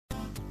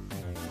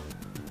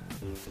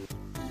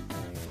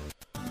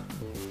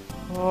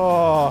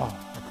Oh.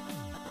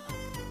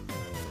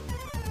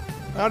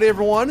 Howdy,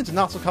 everyone. It's a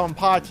Not So Common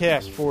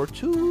podcast for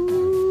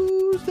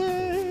Tuesday,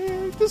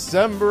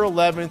 December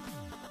 11th,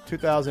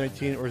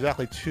 2018. We're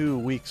exactly 2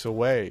 weeks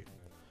away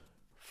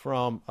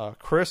from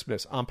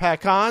Christmas. I'm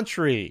Pat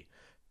Contry.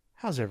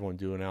 How's everyone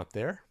doing out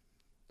there?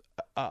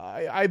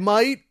 I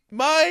might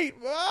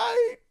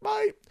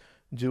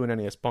do an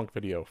NES Punk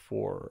video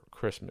for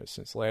Christmas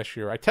since last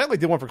year. I technically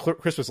did one for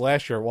Christmas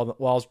last year while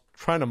I was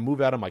trying to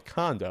move out of my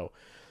condo.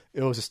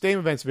 It was a Steam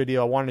Events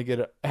video. I wanted to get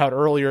it out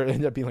earlier. It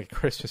ended up being like a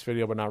Christmas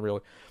video, but not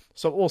really.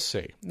 So we'll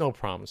see. No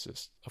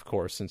promises, of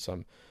course, since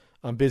I'm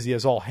busy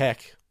as all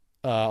heck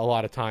a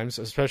lot of times,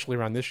 especially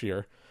around this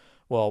year.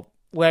 Well,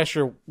 last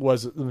year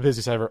was the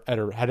busiest I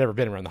had ever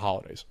been around the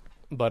holidays.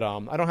 But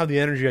I don't have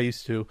the energy I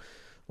used to.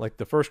 Like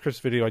the first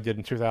Christmas video I did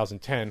in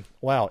 2010.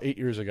 Wow, 8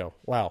 years ago.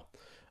 Wow.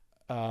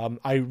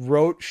 I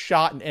wrote,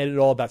 shot, and edited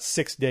all about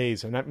 6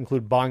 days, and that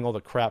included buying all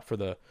the crap for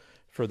the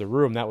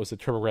room. That was the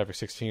TurboGrafx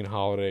 16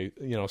 holiday,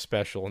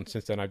 special. And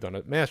since then, I've done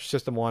a Master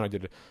System one. I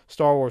did a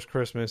Star Wars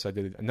Christmas. I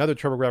did another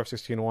TurboGrafx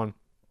 16 one.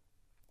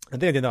 I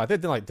think I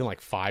did like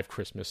 5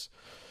 Christmas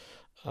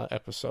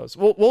episodes.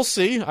 We'll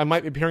see. I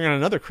might be appearing on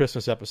another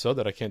Christmas episode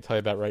that I can't tell you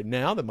about right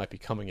now. That might be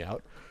coming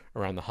out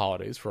around the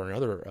holidays for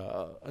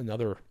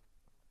another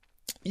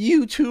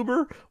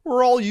YouTuber.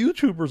 We're all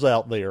YouTubers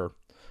out there.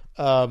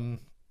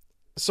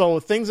 So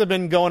things have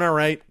been going all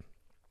right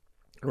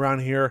around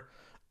here.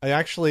 I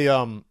actually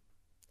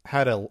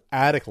had an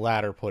attic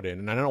ladder put in,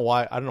 and I don't know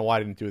why I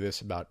didn't do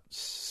this about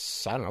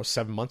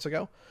 7 months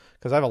ago,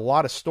 because I have a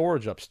lot of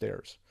storage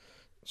upstairs.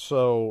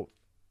 So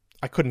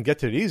I couldn't get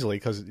to it easily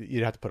because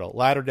you'd have to put a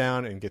ladder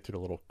down and get to the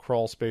little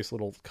crawl space,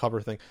 little cover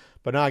thing.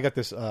 But now I got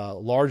this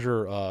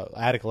larger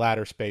attic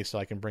ladder space, so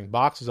I can bring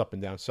boxes up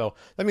and down. So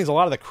that means a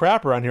lot of the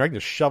crap around here, I can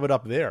just shove it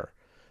up there.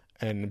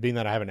 And being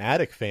that I have an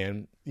attic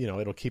fan,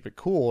 it'll keep it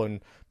cool.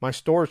 And my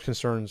storage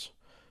concerns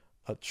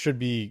should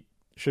be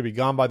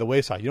gone by the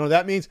wayside. You know what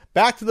that means?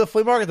 Back to the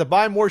flea market to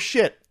buy more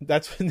shit. No,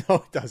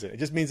 it doesn't. It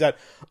just means that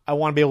I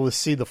want to be able to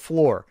see the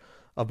floor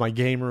of my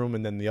game room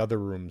and then the other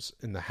rooms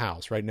in the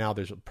house. Right now,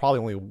 there's probably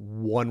only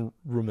one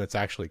room that's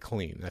actually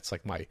clean. That's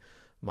like my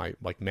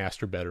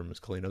master bedroom is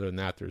clean. Other than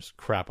that, there's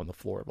crap on the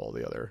floor of all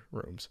the other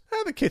rooms.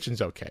 The kitchen's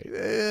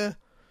okay.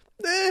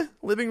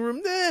 Living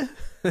room,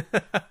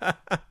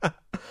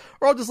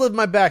 or I'll just live in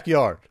my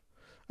backyard.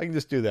 I can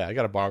just do that. I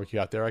got a barbecue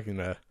out there. I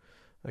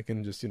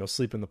can just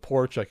sleep in the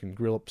porch. I can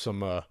grill up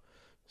some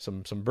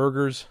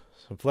burgers,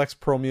 some Flex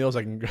Pro meals.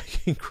 I can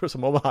grill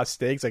some Omaha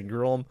steaks. I can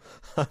grill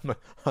them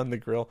on the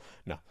grill.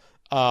 No,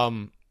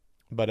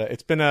 but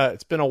it's been a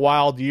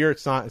wild year.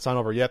 It's not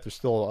over yet. There's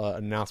still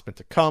an announcement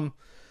to come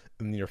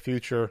in the near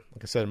future.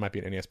 Like I said, it might be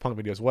an NES Punk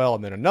video as well,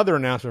 and then another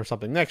announcement or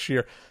something next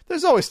year.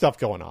 There's always stuff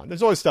going on.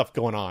 There's always stuff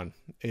going on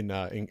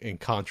in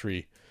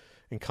country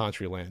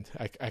land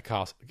at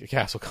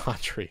Castle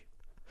Country.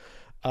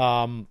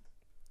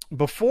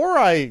 Before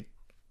I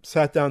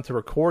sat down to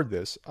record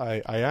this,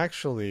 I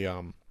actually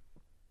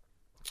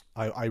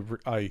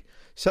I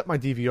set my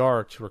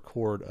DVR to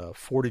record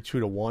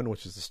 42-1,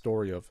 which is the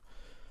story of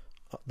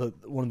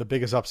one of the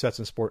biggest upsets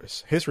in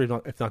sports history,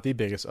 if not the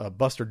biggest.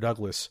 Buster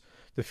Douglas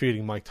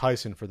defeating Mike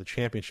Tyson for the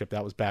championship.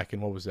 That was back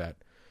in, what was that?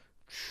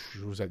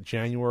 Was that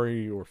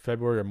January or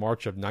February or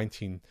March of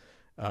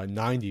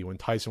 1990 when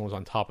Tyson was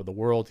on top of the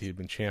world? He had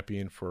been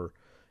champion for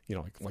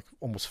like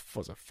almost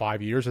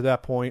 5 years at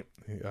that point.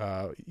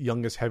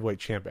 Youngest heavyweight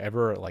champ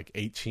ever at like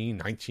 18,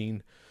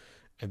 19.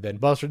 And then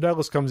Buster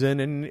Douglas comes in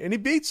and he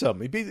beats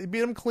him. He beat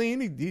him clean.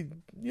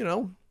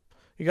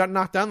 He got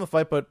knocked down in the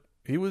fight, but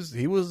he was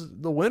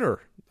the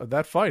winner of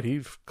that fight.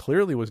 He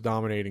clearly was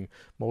dominating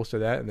most of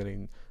that, and then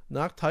he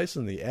knocked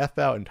Tyson the F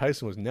out, and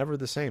Tyson was never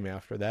the same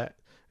after that.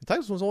 And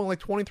Tyson was only like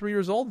 23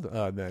 years old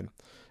then.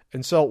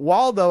 And so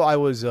while I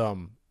was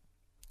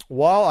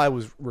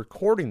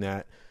recording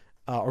that,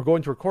 or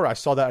going to record, I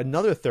saw that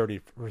another 30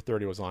 for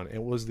 30 was on.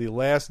 It was the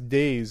last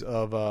days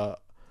of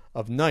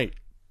Knight,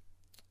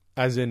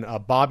 as in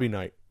Bobby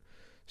Knight.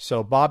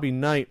 So Bobby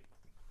Knight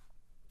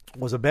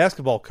was a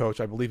basketball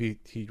coach. I believe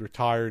he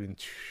retired in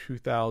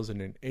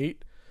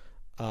 2008,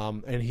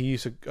 and he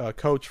used to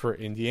coach for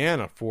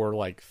Indiana for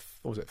like,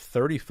 what was it,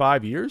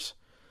 35 years,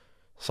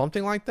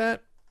 something like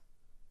that.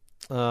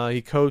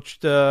 He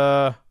coached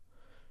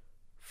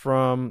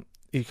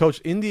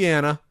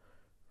Indiana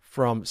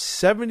from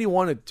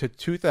 71 to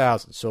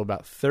 2000, so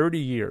about 30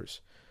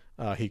 years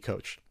he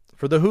coached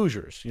for the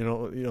Hoosiers,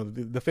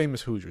 the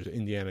famous Hoosiers,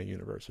 Indiana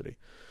University.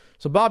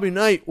 So Bobby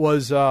Knight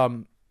was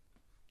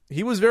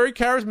he was very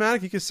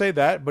charismatic, you could say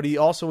that, but he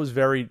also was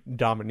very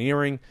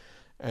domineering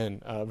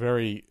and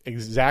very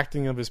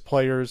exacting of his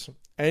players,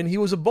 and he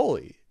was a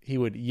bully. He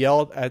would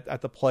yell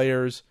at the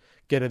players,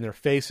 get in their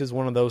faces,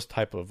 one of those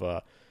type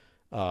of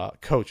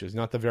coaches,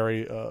 not the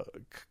very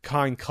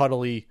kind,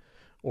 cuddly,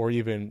 or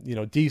even,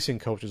 decent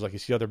coaches like you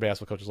see other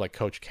basketball coaches like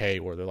Coach K,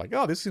 where they're like,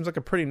 oh, this seems like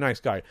a pretty nice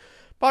guy.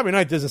 Bobby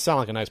Knight doesn't sound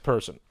like a nice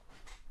person.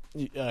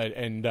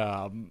 And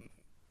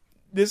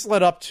this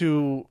led up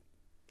to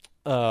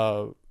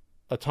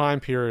a a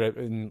time period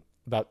in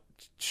about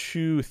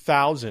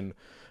 2000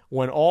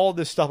 when all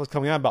this stuff was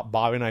coming out about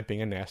Bobby Knight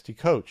being a nasty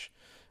coach,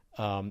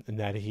 and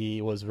that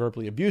he was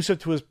verbally abusive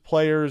to his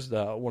players.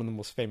 One of the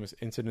most famous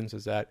incidents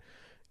is that,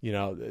 you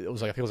know, it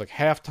was like, I think it was like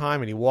halftime,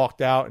 and he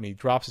walked out and he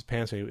drops his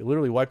pants and he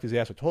literally wiped his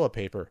ass with toilet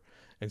paper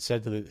and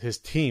said to his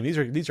team,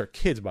 these are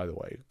kids, by the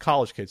way,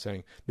 college kids,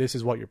 saying, "This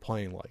is what you're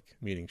playing like,"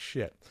 meaning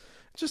shit.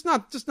 Just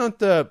not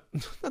the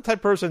type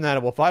of person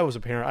that, well, if I was a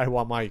parent, I'd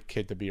want my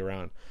kid to be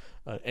around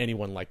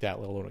anyone like that,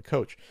 let alone a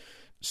coach.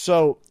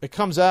 So it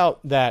comes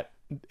out that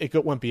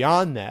it went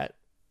beyond that.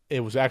 It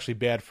was actually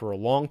bad for a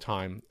long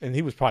time, and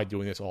he was probably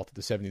doing this all through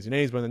the 70s and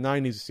 80s, but in the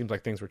 90s, it seems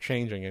like things were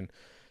changing and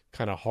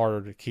kind of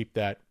harder to keep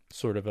that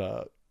sort of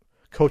a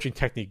coaching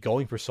technique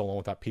going for so long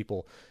without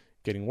people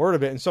getting word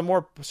of it. And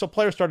so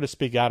players started to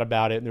speak out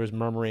about it, and there was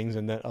murmurings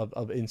and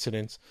of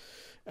incidents.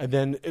 And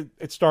then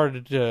it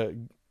started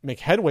to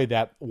make headway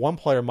that one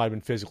player might have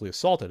been physically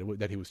assaulted,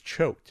 that he was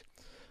choked,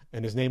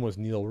 and his name was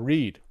Neil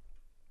Reed.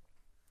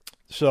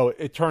 So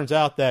it turns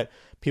out that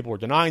people were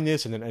denying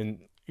this, and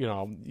you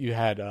know, you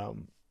had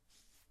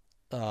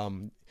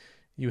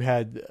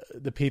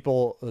the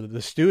people,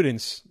 the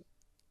students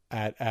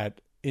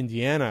at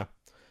Indiana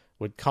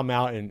would come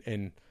out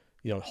and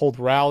you know, hold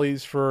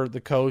rallies for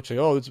the coach, say,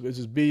 "Oh, this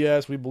is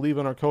BS. We believe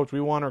in our coach.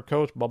 We want our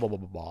coach." Blah blah blah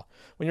blah blah.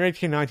 When you're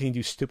 18, 19, you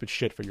do stupid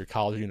shit for your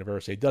college or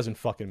university. It doesn't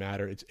fucking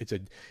matter.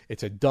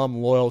 It's a dumb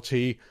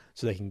loyalty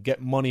so they can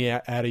get money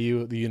out of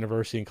you, the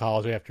university and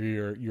college, after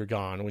you're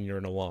gone when you're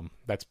an alum.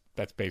 That's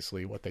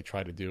basically what they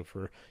try to do.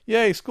 For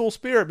yay, school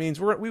spirit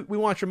means we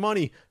want your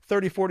money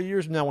 30, 40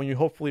 years from now when you're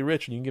hopefully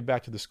rich and you can get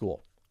back to the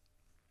school.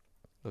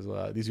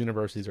 Because these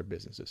universities are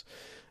businesses.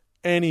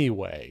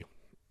 Anyway,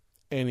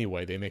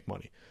 they make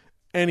money.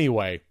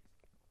 Anyway,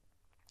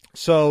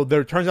 so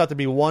there turns out to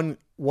be one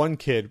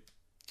kid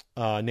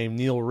named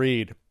Neil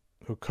Reed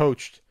who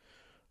coached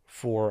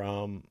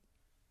for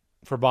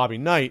Bobby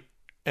Knight,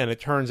 and it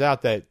turns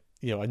out that,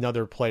 you know,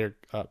 another player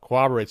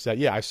corroborates that.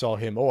 Yeah, I saw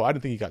him. Oh, I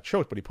didn't think he got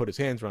choked, but he put his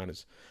hands around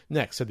his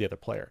neck, said the other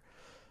player.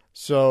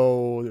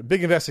 So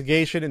big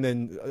investigation, and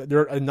then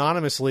they're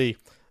anonymously,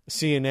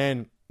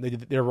 CNN,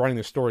 they're running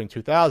the story in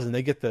 2000.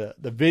 They get the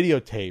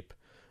videotape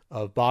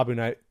of Bobby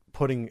Knight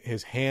putting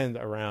his hand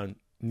around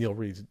Neil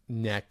Reed's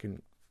neck,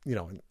 and you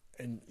know,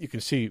 and you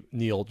can see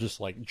Neil just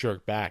like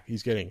jerk back.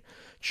 He's getting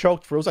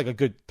choked for, it was like a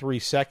good 3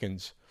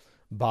 seconds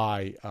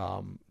by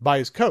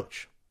his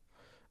coach.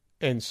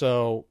 And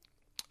so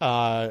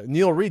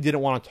Neil Reed didn't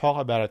want to talk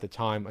about it at the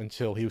time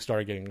until he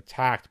started getting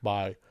attacked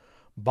by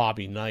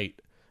Bobby Knight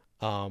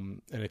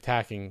and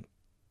attacking,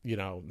 you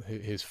know,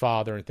 his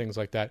father and things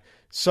like that.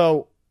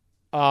 So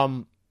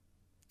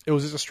it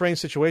was just a strange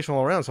situation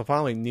all around. So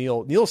finally,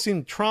 Neil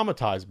seemed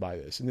traumatized by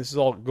this, and this is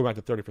all going back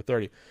to 30 for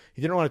 30.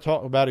 He didn't want to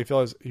talk about it.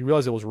 He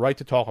realized it was right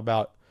to talk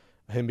about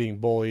him being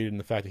bullied and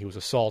the fact that he was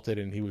assaulted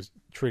and he was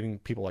treating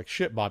people like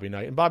shit, Bobby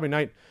Knight. And Bobby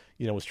Knight,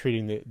 you know, was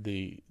treating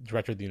the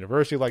director of the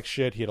university like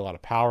shit. He had a lot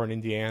of power in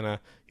Indiana.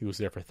 He was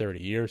there for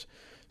 30 years.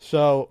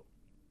 So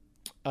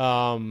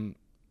Bobby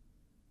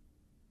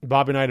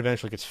Knight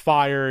eventually gets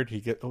fired.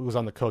 He was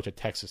on the coach at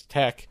Texas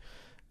Tech,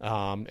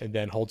 and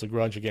then holds a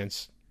grudge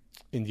against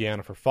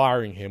Indiana for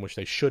firing him, which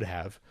they should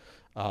have,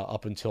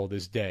 up until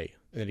this day.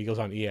 And then he goes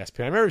on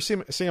ESPN. I remember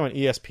seeing him on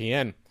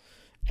ESPN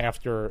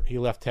after he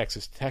left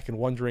Texas Tech and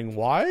wondering,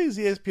 why is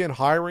ESPN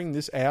hiring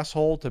this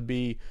asshole to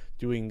be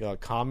doing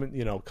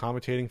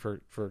commentating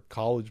for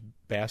college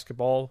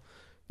basketball?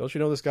 Don't you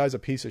know this guy's a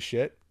piece of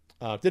shit?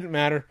 Didn't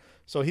matter.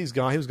 So he's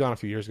gone. He was gone a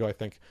few years ago, I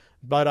think.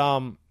 But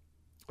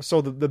so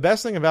the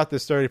best thing about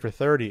this 30 for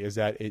 30 is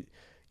that it,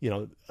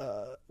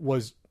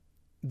 was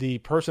the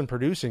person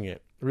producing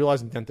it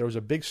realizing that there was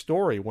a big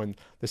story when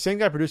the same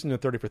guy producing the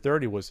 30 for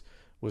 30 was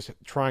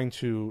trying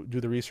to do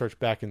the research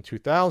back in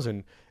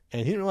 2000, and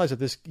he didn't realize that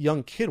this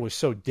young kid was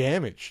so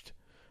damaged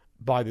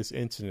by this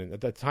incident.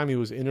 At that time he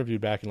was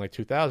interviewed back in like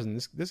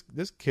 2000,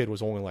 this kid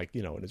was only like,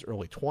 in his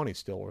early 20s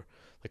still, or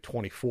like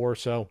 24 or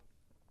so.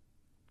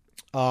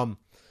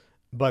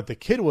 But the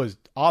kid was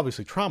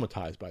obviously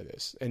traumatized by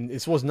this, and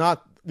this was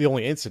not the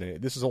only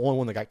incident. This is the only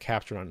one that got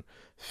captured on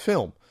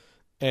film.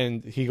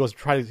 And he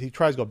tries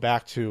to go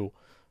back to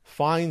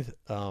find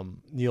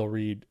Neil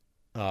Reed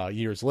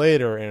years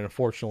later, and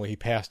unfortunately he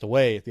passed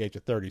away at the age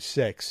of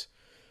 36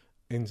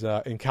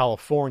 in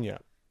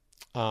California.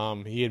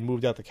 He had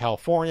moved out to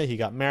California. He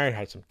got married,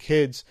 had some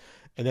kids,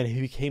 and then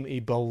he became a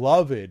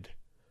beloved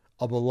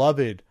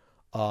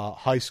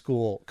high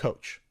school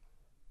coach.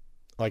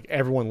 Like,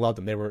 everyone loved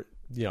him. They were,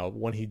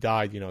 when he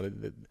died,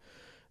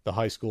 the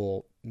high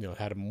school,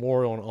 had a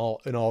memorial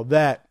and all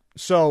that.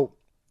 So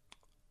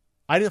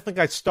I didn't think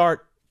I'd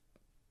start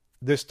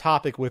this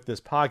topic with this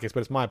podcast,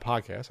 but it's my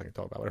podcast. I can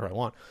talk about whatever I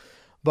want.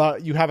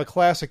 But you have a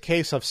classic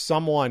case of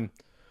someone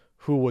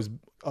who was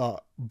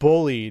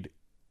bullied,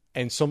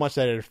 and so much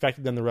that it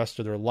affected them the rest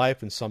of their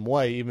life in some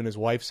way. Even his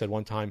wife said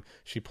one time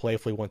she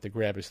playfully went to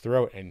grab his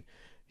throat, and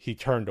he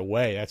turned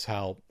away. That's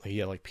how he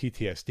had like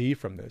PTSD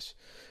from this.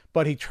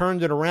 But he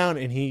turned it around,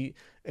 and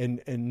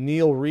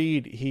Neil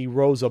Reed, he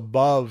rose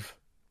above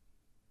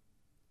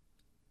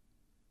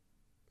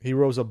He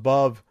rose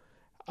above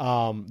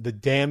the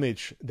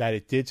damage that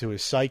it did to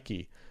his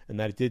psyche and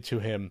that it did to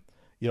him,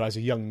 as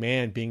a young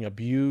man being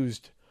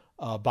abused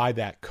by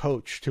that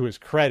coach, to his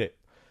credit.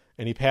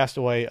 And he passed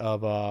away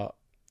of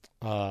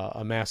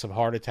a massive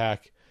heart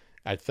attack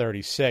at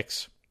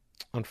 36,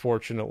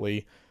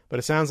 unfortunately. But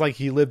it sounds like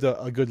he lived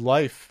a good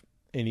life,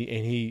 and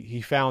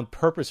he found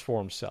purpose for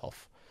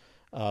himself.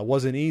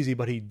 Wasn't easy,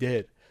 but he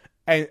did.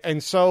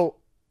 And so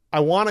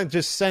I want to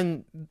just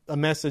send a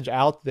message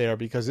out there,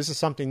 because this is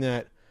something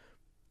that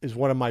is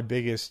one of my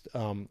biggest,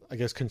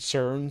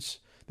 concerns.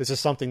 This is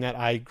something that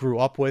I grew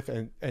up with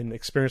and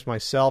experienced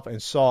myself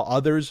and saw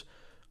others,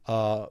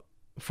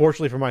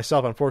 fortunately for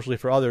myself, unfortunately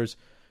for others,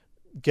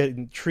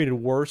 getting treated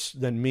worse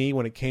than me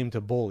when it came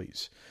to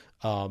bullies.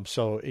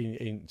 So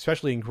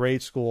especially in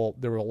grade school,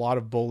 there were a lot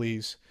of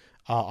bullies.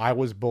 I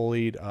was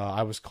bullied.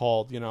 I was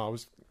called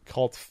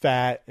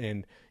fat,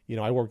 and,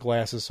 I wore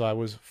glasses, so I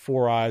was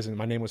Four Eyes, and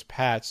my name was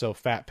Pat, so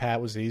Fat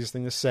Pat was the easiest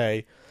thing to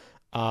say.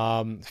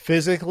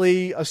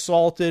 Physically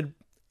assaulted,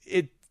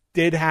 it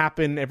did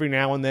happen every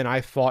now and then. I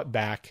fought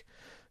back,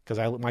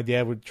 because my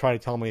dad would try to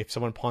tell me, if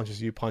someone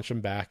punches you, punch them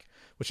back,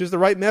 which is the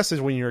right message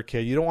when you're a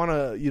kid. You don't want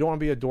to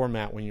be a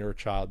doormat when you're a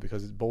child,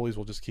 because bullies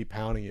will just keep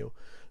pounding you.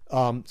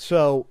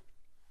 So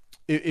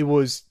it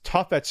was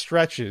tough at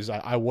stretches.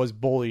 I was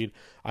bullied.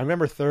 I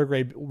remember third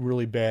grade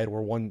really bad,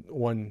 where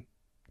one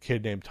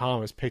kid named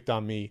Thomas picked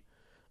on me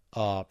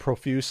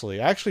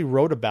profusely. I actually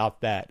wrote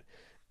about that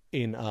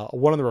in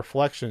one of the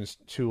reflections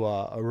to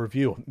a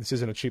review. This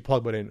isn't a cheap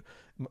plug, but in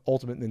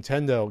Ultimate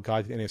Nintendo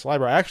Guide to the NES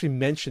Library, I actually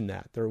mentioned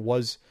that there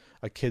was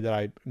a kid that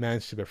I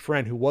managed to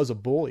befriend who was a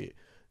bully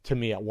to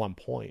me at one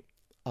point.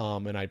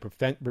 And I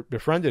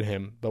befriended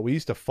him, but we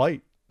used to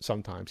fight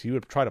sometimes. He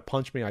would try to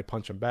punch me, I'd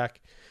punch him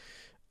back.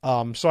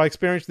 So I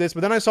experienced this,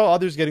 but then I saw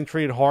others getting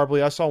treated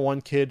horribly. I saw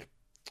one kid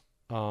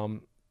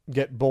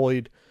get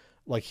bullied.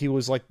 Like, he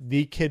was like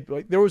the kid.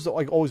 Like, there was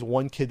like always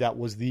one kid that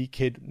was the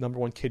number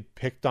one kid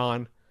picked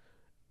on,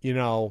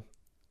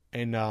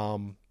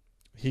 and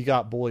he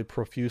got bullied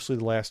profusely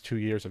the last 2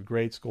 years of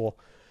grade school.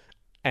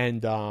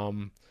 And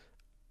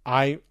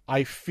I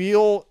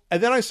feel,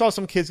 and then I saw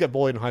some kids get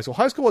bullied in high school.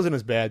 High school wasn't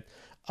as bad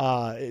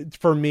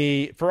for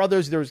me. For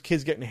others, there was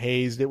kids getting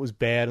hazed. It was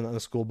bad on the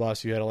school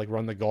bus. You had to like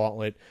run the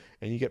gauntlet,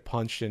 and you get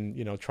punched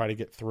and try to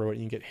get through it,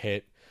 and you get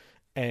hit.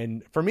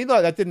 And for me,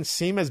 though, that didn't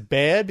seem as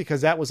bad,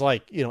 because that was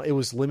like, it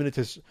was limited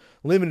to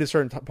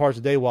certain parts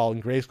of the day, while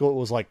in grade school it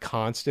was like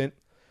constant.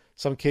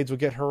 Some kids would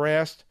get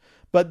harassed.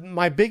 But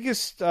my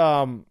biggest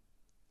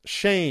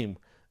shame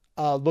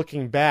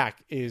looking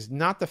back is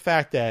not the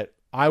fact that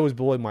I was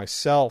bullied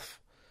myself,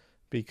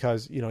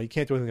 because, you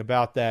can't do anything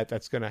about that.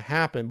 That's going to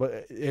happen.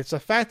 But it's the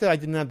fact that I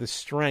didn't have the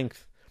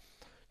strength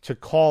to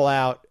call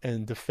out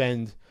and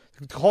defend,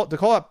 to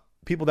call out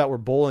people that were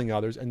bullying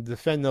others and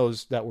defend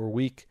those that were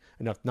weak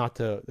enough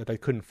that they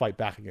couldn't fight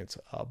back against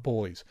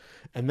bullies.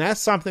 And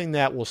that's something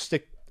that will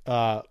stick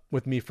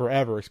with me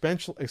forever,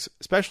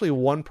 especially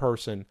one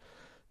person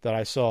that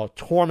I saw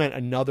torment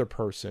another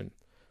person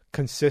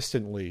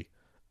consistently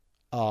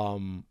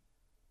for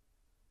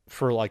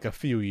like a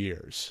few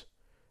years.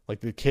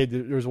 Like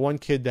there was one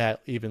kid that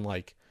even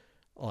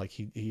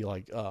he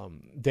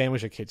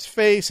damaged a kid's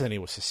face, and he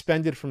was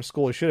suspended from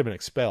school. He should have been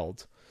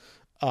expelled.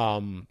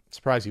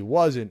 Surprised he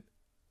wasn't.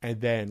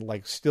 And then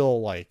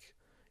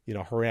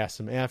harass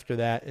him after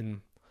that.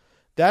 And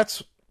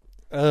that's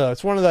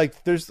it's one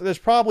of there's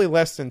probably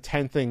less than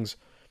 10 things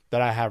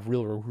that I have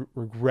real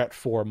regret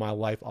for in my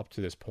life up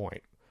to this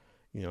point.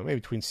 Maybe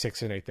between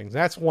 6 and 8 things.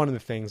 That's one of the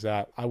things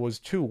that I was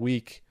too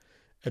weak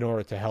in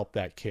order to help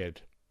that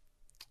kid.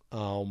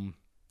 I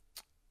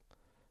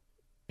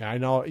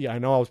know I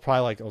was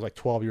probably I was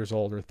 12 years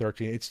old or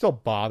 13. It still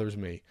bothers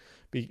me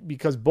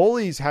because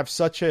bullies have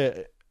such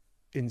a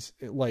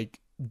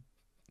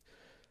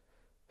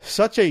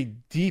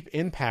deep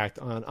impact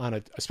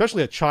on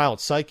especially a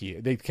child's psyche.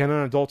 They can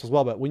on adults as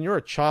well, but when you're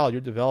a child,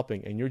 you're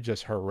developing and you're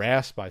just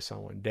harassed by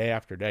someone day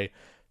after day.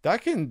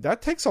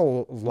 That takes a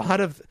lot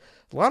of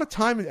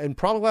time and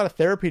probably a lot of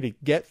therapy to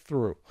get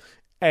through.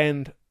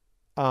 And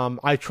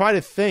I try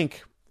to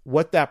think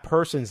what that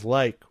person's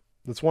like.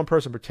 That's one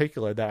person in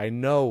particular that I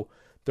know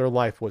their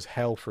life was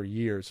hell for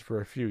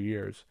a few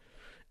years.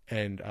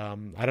 And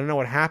I don't know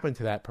what happened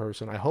to that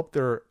person. I hope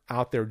they're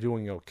out there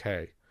doing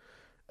okay.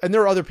 And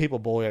there are other people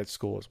bullied at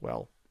school as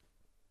well.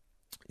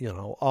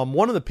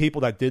 One of the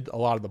people that did a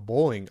lot of the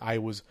bullying, I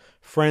was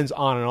friends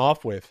on and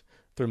off with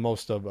through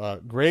most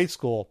of grade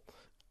school.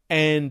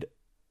 And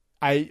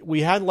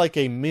we had like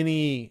a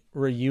mini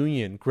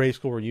grade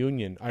school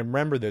reunion. I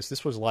remember this.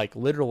 This was like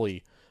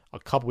literally a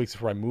couple weeks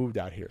before I moved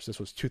out here. So this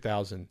was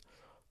 2000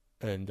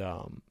 and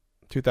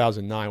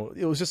 2009.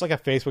 It was just like a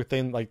Facebook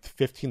thing. Like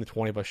 15 to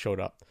 20 of us showed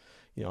up.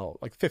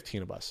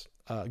 15 of us,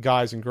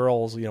 guys and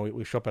girls.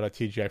 We show up at a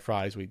TGI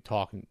Fridays. We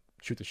talk and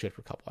shoot the shit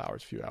for a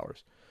few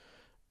hours.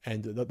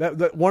 And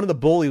one of the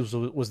bullies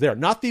was there.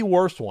 Not the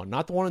worst one.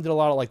 Not the one who did a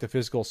lot of the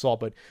physical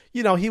assault, but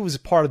he was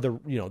part of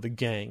the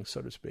gang,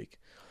 so to speak.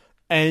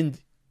 And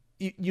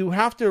you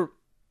have to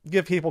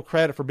give people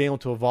credit for being able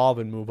to evolve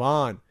and move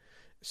on.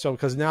 So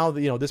because now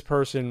this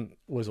person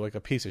was like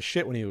a piece of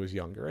shit when he was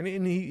younger,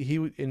 and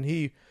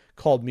he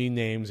called me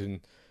names,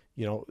 and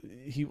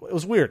it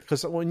was weird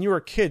because when you were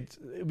a kid,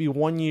 it'd be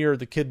 1 year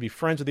the kid would be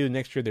friends with you, the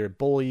next year they'd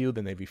bully you,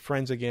 then they'd be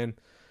friends again.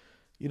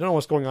 You don't know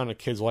what's going on in a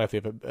kid's life. They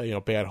have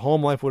a bad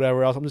home life,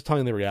 whatever else. I'm just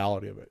telling you the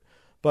reality of it.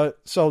 But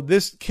so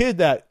this kid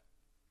that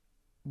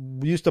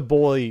used to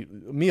bully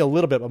me a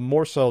little bit, but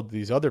more so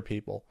these other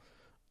people,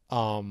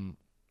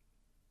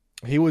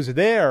 he was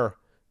there.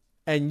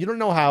 And you don't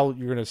know how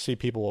you're going to see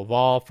people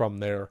evolve from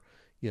their,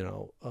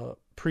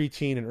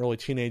 preteen and early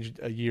teenage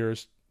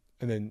years,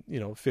 and then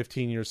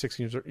 15 years,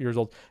 16 years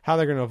old, how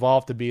they're going to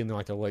evolve to be in their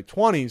late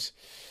 20s.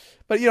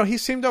 But he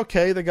seemed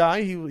okay. The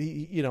guy,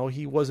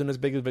 he wasn't as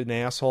big of an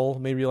asshole.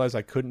 Maybe realized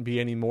I couldn't be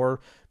anymore.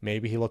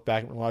 Maybe he looked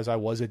back and realized I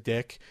was a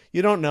dick.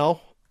 You don't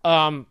know.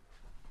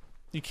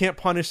 You can't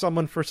punish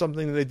someone for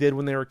something that they did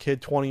when they were a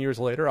kid 20 years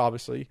later.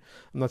 Obviously,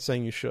 I'm not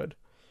saying you should.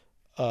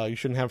 You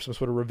shouldn't have some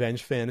sort of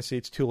revenge fantasy.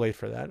 It's too late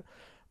for that.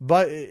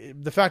 But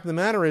the fact of the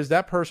matter is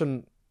that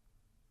person,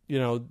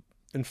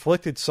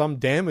 inflicted some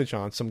damage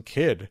on some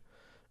kid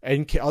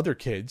and other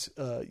kids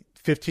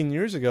 15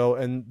 years ago,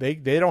 and they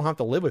don't have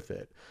to live with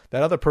it.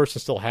 That other person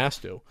still has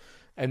to.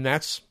 And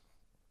that's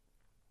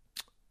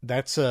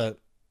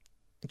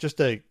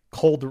just a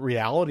cold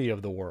reality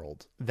of the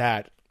world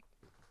that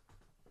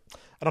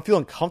I don't feel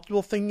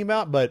uncomfortable thinking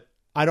about, but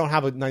I don't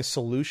have a nice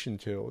solution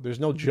to. There's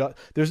no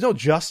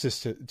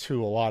justice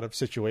to a lot of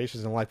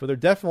situations in life, but there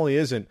definitely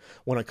isn't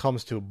when it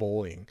comes to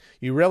bullying.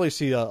 You rarely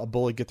see a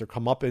bully get their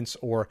comeuppance,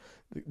 or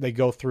they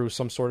go through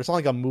some sort. It's not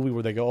like a movie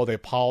where they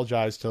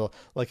apologize to,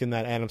 like in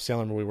that Adam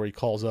Sandler movie where he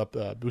calls up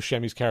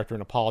Buscemi's character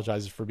and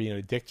apologizes for being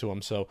a dick to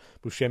him. So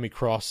Buscemi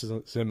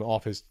crosses him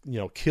off his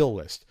kill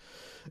list.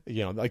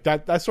 Like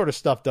that sort of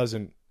stuff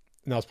doesn't.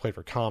 Now it's played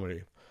for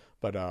comedy,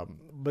 but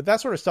that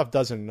sort of stuff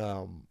doesn't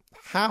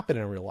happen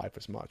in real life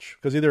as much,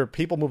 because either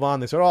people move on,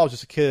 they say, "Oh, I was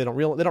just a kid."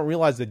 They don't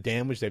realize the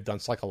damage they've done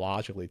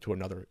psychologically to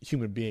another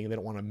human being, and they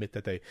don't want to admit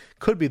that they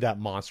could be that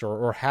monster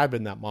or have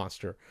been that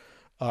monster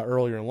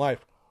earlier in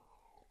life.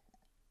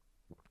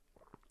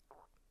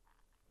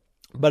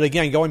 But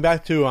again, going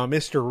back to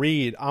Mr.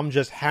 Reed, I'm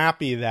just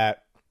happy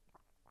that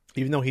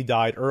even though he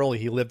died early,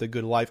 he lived a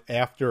good life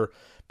after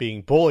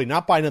being bullied,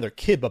 not by another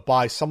kid, but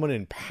by someone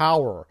in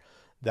power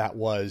that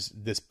was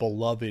this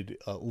beloved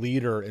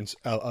leader, and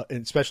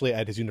especially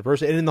at his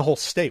university and in the whole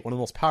state, one of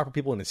the most powerful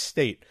people in his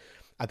state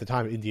at the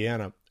time,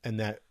 Indiana, and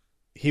that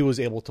he was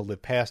able to live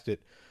past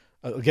it,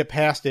 get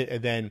past it,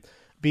 and then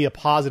be a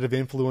positive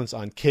influence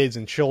on kids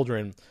and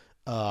children,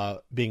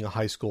 being a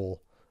high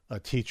school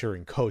teacher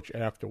and coach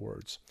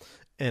afterwards.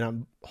 And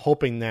I'm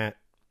hoping that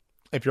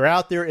if you're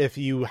out there, if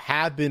you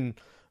have been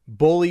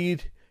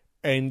bullied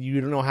and you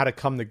don't know how to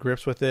come to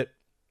grips with it,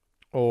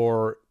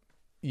 or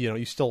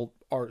you still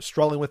are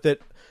struggling with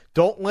it,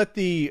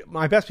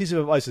 my best piece of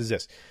advice is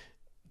this: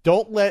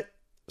 don't let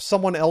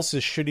someone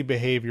else's shitty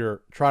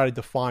behavior try to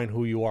define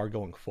who you are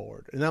going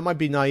forward. And that might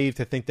be naive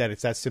to think that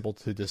it's that simple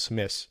to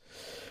dismiss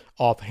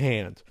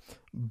offhand,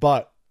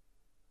 but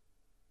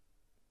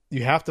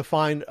you have to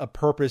find a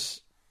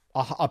purpose,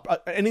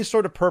 any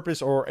sort of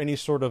purpose, or any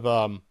sort of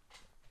the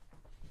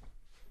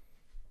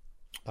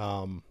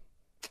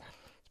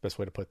best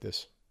way to put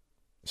this,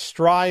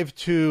 strive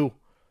to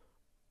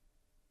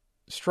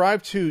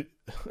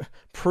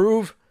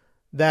prove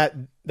that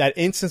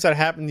instance that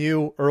happened to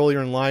you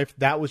earlier in life,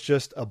 that was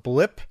just a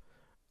blip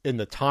in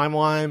the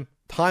timeline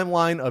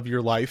of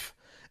your life,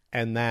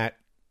 and that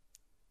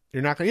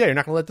you're not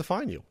gonna let it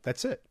define you.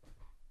 That's it.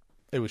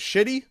 It was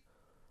shitty.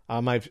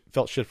 I've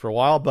felt shit for a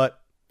while,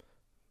 but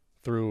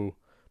through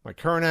my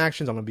current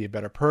actions, I'm gonna be a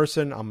better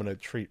person. I'm gonna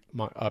treat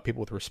my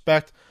people with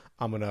respect.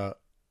 I'm gonna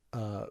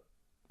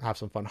have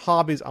some fun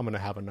hobbies. I'm gonna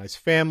have a nice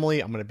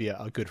family. I'm gonna be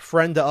a good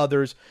friend to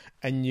others,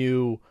 and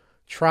you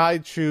try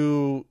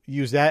to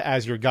use that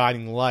as your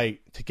guiding light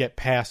to get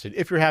past it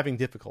if you're having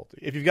difficulty.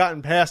 If you've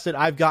gotten past it,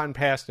 I've gotten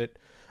past it.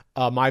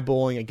 My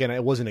bullying, again,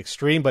 it wasn't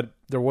extreme, but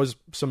there was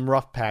some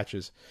rough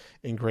patches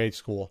in grade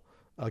school.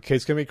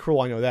 Kids can be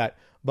cruel, I know that,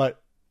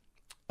 but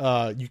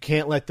you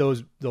can't let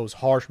those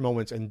harsh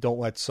moments, and don't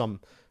let some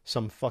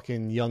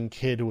fucking young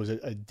kid who was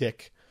a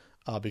dick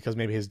because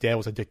maybe his dad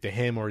was a dick to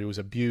him, or he was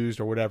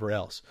abused, or whatever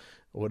else.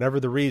 Whatever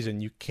the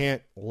reason, you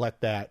can't let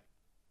that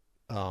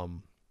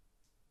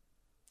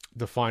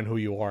define who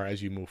you are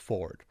as you move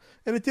forward.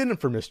 And it didn't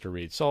for Mr.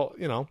 Reed. So,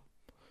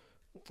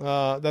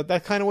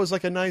 that kind of was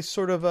like a nice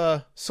sort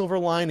of silver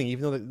lining,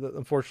 even though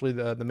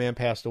unfortunately the man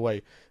passed away.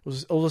 It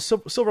was a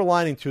silver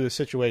lining to the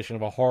situation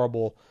of a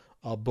horrible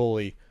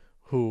bully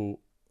who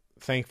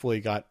thankfully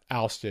got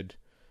ousted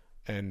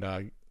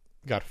and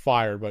got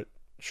fired, but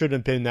shouldn't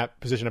have been in that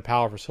position of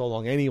power for so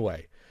long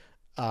anyway.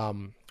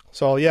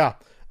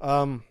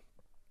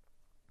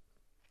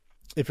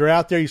 If you're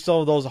out there, you still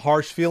have those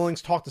harsh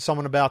feelings, talk to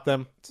someone about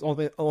them. It's the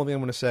only thing I'm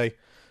going to say.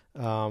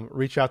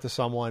 Reach out to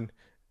someone,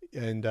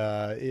 and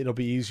it'll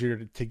be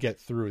easier to get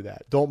through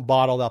that. Don't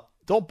bottle up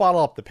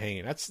the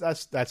pain.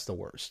 That's the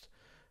worst.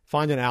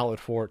 Find an outlet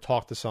for it.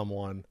 Talk to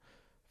someone,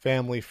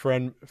 family,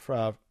 friend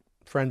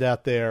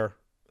out there,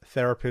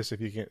 therapist,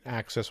 if you can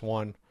access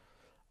one,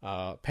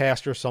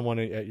 pastor, someone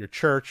at your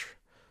church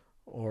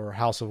or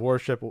house of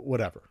worship,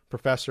 whatever,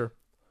 professor.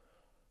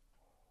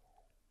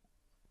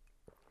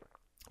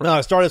 No,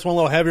 I started this one a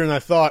little heavier than I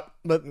thought,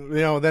 but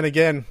then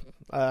again,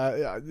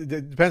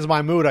 it depends on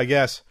my mood, I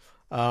guess.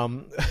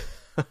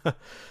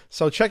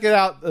 So check it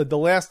out. The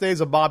last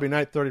days of Bobby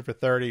Knight, 30 for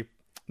 30.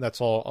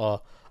 That's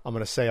all I'm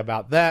going to say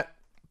about that.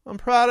 I'm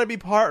proud to be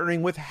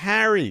partnering with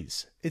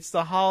Harry's. It's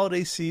the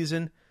holiday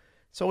season.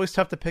 It's always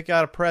tough to pick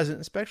out a present,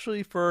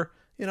 especially for,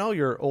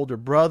 your older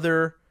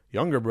brother,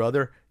 younger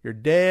brother, your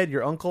dad,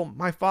 your uncle.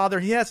 My father,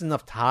 he has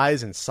enough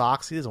ties and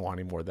socks. He doesn't want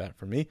any more of that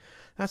from me.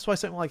 That's why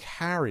something like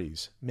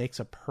Harry's makes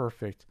a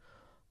perfect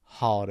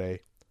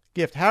holiday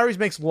gift. Harry's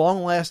makes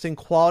long-lasting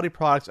quality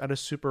products at a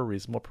super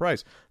reasonable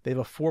price. They have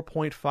a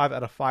 4.5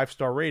 out of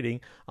 5-star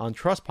rating on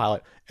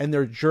Trustpilot, and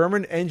their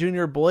German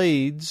engineered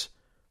blades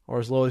are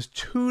as low as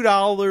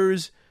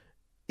 $2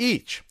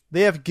 each.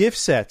 They have gift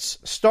sets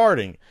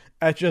starting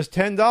at just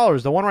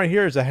 $10. The one right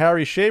here is a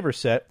Harry's shaver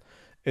set.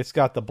 It's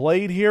got the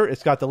blade here.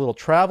 It's got the little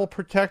travel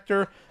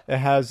protector. It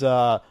has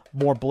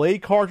more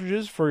blade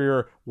cartridges for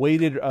your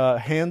weighted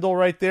handle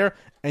right there.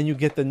 And you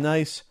get the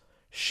nice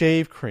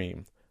shave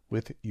cream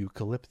with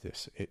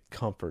eucalyptus. It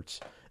comforts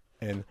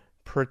and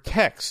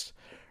protects.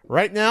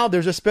 Right now,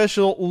 there's a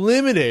special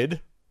limited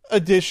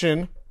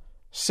edition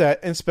set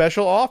and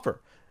special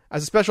offer.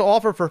 As a special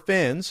offer for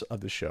fans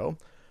of the show,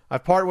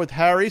 I've partnered with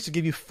Harry's to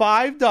give you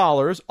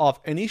 $5 off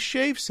any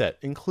shave set,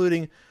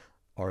 including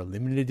our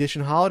limited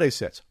edition holiday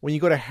sets, when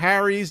you go to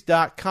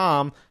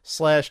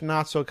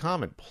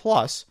harrys.com/notsocommon.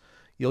 Plus,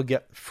 you'll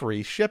get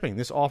free shipping.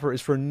 This offer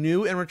is for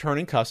new and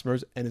returning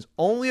customers and is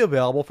only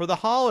available for the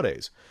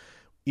holidays.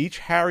 Each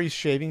Harry's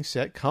shaving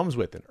set comes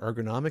with an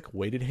ergonomic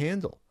weighted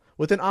handle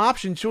with an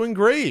option to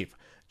engrave,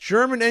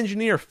 German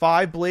engineer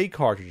 5-blade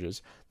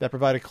cartridges that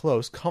provide a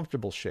close,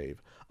 comfortable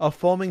shave, a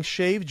foaming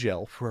shave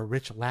gel for a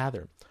rich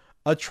lather,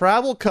 a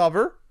travel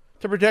cover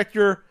to protect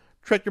your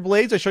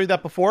blades. I showed you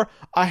that before.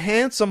 A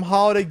handsome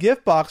holiday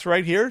gift box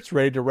right here. It's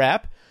ready to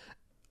wrap.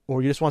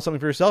 Or you just want something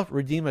for yourself,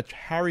 redeem a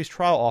Harry's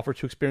trial offer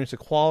to experience the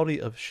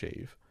quality of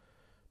shave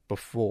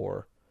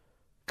before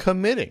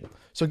committing.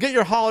 So get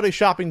your holiday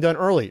shopping done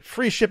early.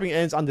 Free shipping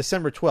ends on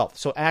December 12th.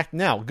 So act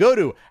now. Go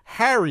to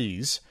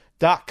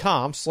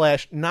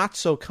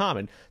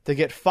harrys.com/notsocommon to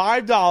get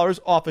 $5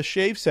 off a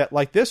shave set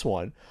like this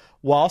one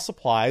while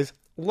supplies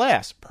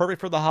last.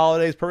 Perfect for the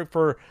holidays. Perfect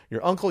for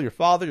your uncle, your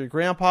father, your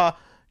grandpa,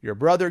 your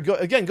brother. Go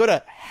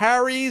to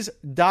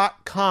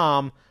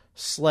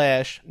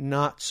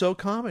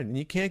harrys.com/notsocommon. And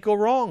you can't go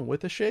wrong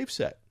with a shave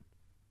set.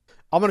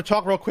 I'm going to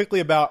talk real quickly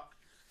about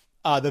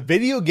the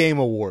Video Game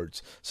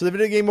Awards. So the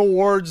Video Game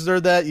Awards, they're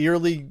that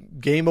yearly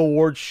game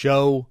award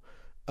show.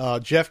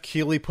 Jeff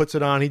Keighley puts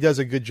it on. He does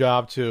a good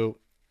job to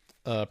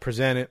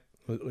present it.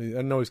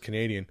 I know he's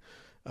Canadian,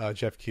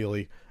 Jeff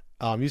Keighley.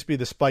 Used to be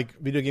the Spike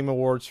Video Game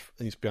Awards.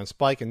 It used to be on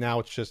Spike, and now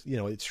it's just,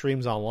 it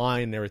streams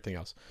online and everything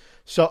else.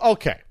 So,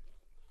 okay.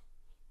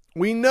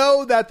 We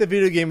know that the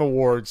Video Game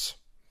Awards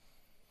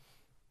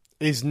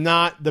is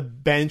not the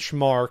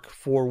benchmark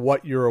for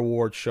what your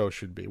award show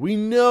should be. We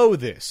know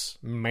this,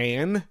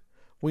 man.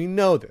 We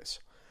know this.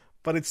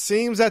 But it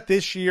seems that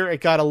this year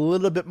it got a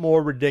little bit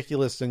more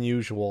ridiculous than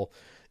usual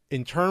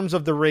in terms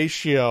of the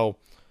ratio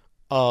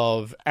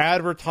of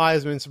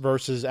advertisements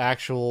versus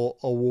actual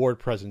award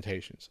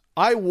presentations.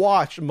 I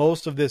watched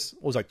most of this,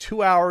 it was like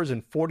 2 hours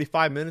and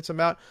 45 minutes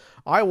about.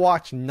 I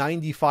watched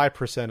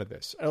 95% of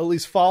this. I at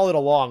least followed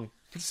along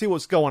to see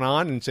what's going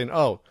on and saying,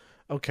 oh,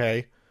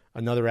 okay,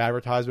 another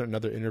advertisement,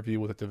 another interview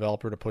with a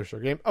developer to push their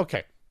game.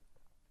 Okay,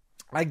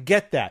 I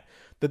get that.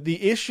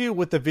 The issue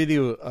with the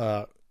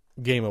Video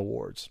Game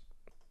Awards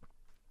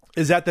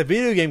is that the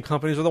video game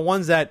companies are the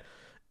ones that,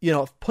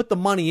 put the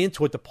money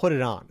into it to put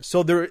it on.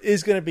 So there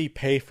is going to be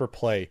pay for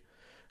play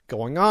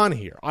going on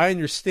here. I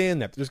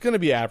understand that. There's going to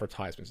be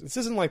advertisements. This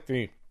isn't like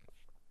the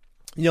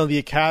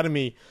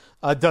Academy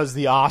does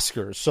the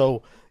Oscars.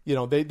 So,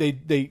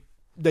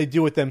 they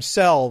do it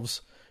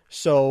themselves.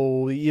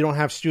 So you don't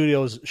have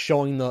studios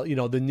showing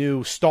the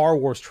new Star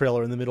Wars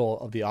trailer in the middle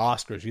of the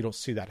Oscars. You don't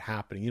see that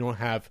happening. You don't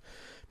have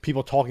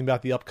people talking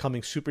about the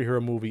upcoming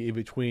superhero movie in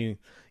between,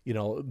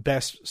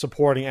 best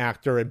supporting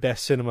actor and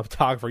best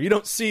cinematographer. You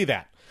don't see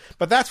that.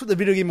 But that's what the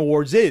Video Game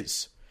Awards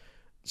is.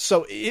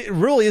 So it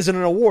really isn't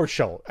an award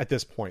show at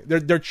this point.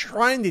 They're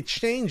trying to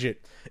change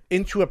it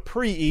into a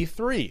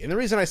pre-E3. And the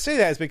reason I say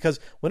that is because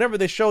whenever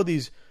they show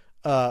these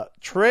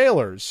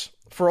trailers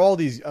for all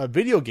these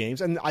video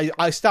games, and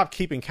I stopped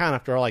keeping count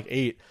after like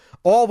 8,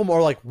 all of them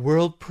are like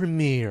world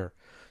premiere.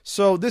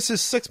 So this is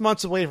 6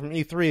 months away from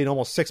E3 and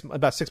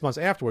about 6 months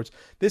afterwards.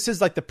 This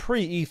is like the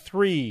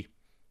pre-E3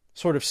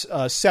 sort of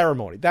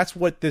ceremony. That's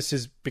what this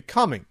is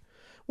becoming,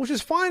 which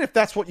is fine if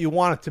that's what you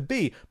want it to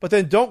be, but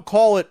then don't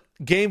call it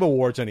Game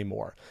Awards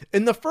anymore.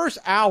 In the first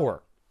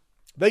hour,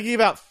 they gave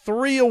out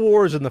 3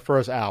 awards in the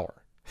first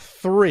hour.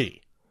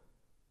 3.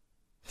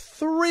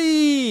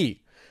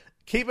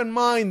 Keep in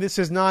mind, this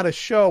is not a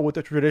show with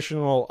a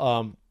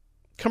traditional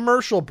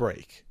commercial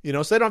break, so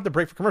they don't have to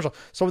break for commercial.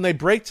 So when they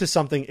break to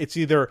something, it's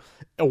either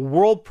a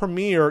world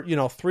premiere,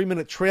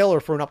 3-minute trailer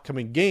for an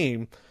upcoming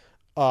game,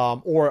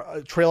 or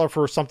a trailer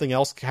for something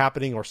else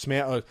happening, or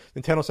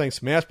Nintendo saying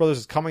Smash Brothers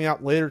is coming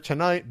out later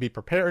tonight, be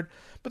prepared.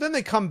 But then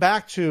they come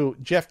back to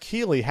Jeff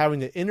Keighley having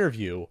to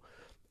interview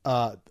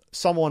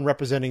someone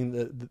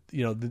representing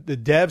the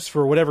devs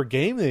for whatever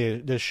game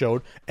they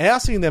showed,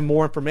 asking them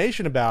more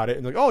information about it,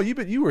 and like, oh,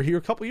 you were here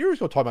a couple years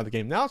ago talking about the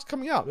game. Now it's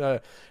coming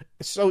out.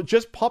 So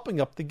just pumping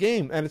up the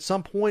game, and at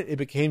some point it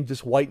became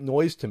just white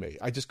noise to me.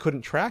 I just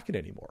couldn't track it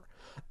anymore.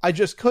 I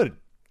just couldn't.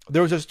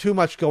 There was just too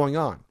much going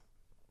on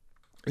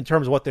in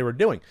terms of what they were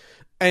doing,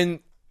 and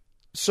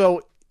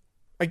so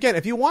again,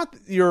 if you want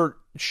your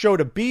show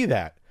to be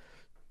that,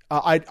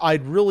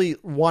 I'd really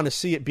want to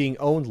see it being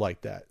owned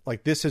like that.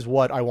 Like, this is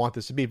what I want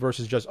this to be,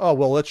 versus just, oh,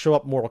 well, let's show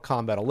up Mortal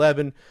Kombat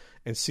 11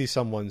 and see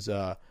someone's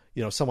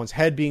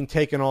head being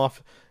taken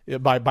off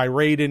by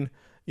Raiden,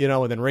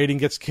 and then Raiden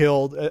gets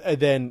killed, and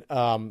then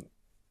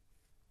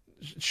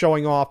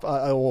showing off,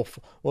 new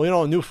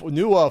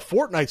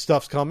Fortnite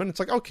stuff's coming. It's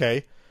like,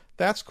 okay,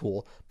 that's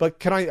cool, but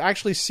can I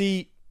actually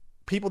see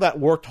people that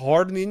worked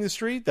hard in the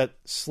industry, that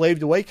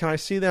slaved away? Can I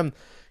see them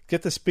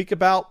get to speak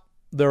about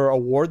their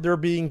award they're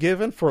being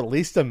given for at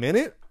least a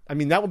minute? I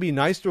mean, that would be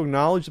nice to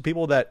acknowledge the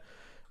people that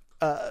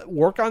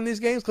work on these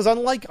games, because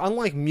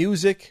unlike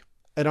music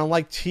and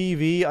unlike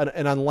TV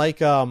and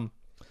unlike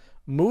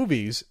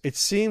movies, it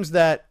seems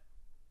that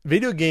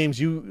video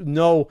games,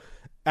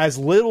 as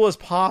little as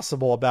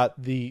possible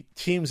about the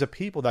teams of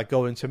people that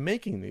go into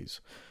making these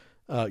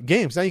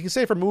games. Now, you can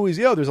say for movies,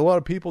 there's a lot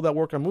of people that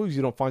work on movies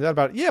you don't find out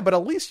about. Yeah, but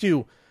at least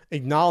you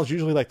acknowledge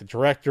usually like the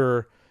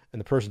director and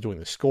the person doing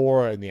the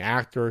score and the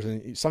actors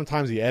and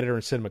sometimes the editor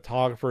and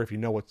cinematographer, if you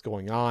know what's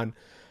going on.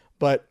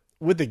 But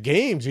with the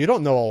games, you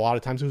don't know a lot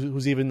of times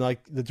who's even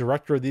like the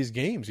director of these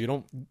games. You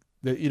don't,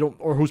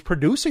 or who's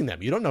producing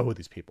them. You don't know who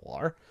these people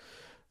are.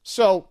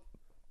 So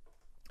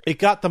it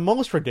got the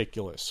most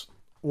ridiculous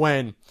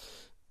when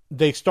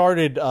they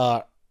started,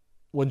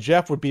 when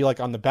Jeff would be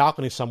like on the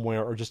balcony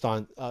somewhere or just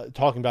on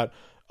talking about,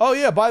 oh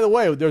yeah, by the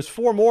way, there's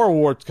 4 more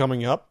awards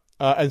coming up.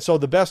 And so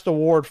the best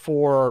award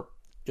for,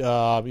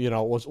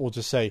 we'll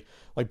just say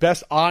like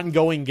best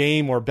ongoing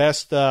game or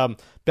best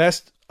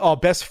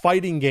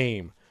fighting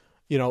game.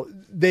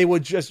 They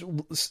would just,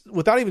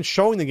 without even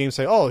showing the game,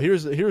 say, oh,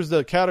 here's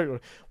the category.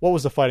 What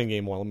was the fighting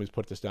game one? Let me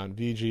put this down.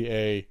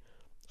 VGA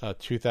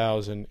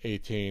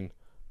 2018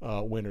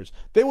 winners.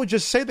 They would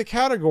just say the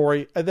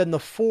category and then the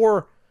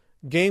 4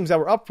 games that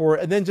were up for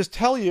it, and then just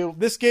tell you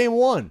this game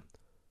won.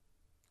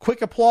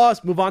 Quick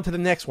applause, move on to the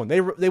next one.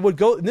 They would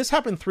go, and this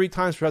happened 3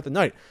 times throughout the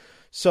night.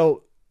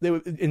 So they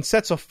would, in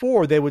sets of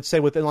 4, they would say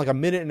within like a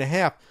minute and a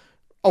half,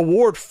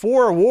 award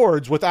 4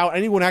 awards without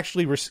anyone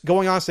actually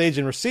going on stage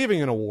and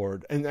receiving an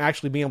award and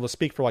actually being able to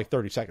speak for like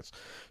 30 seconds.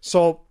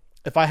 So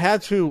if I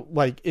had to,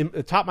 like, in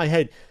the top of my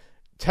head,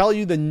 tell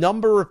you the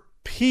number of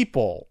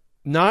people,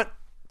 not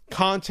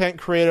content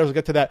creators, we'll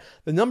get to that,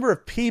 the number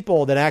of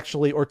people that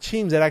actually, or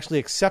teams that actually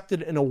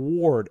accepted an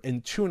award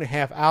in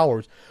 2.5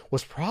 hours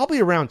was probably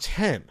around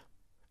 10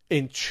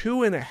 in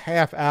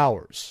 2.5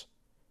 hours.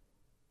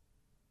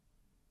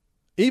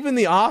 Even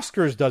the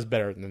Oscars does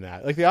better than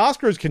that. Like, the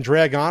Oscars can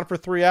drag on for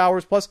 3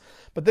 hours plus,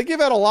 but they give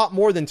out a lot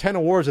more than 10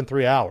 awards in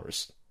 3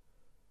 hours.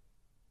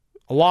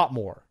 A lot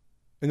more.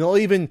 And they'll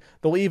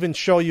even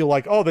show you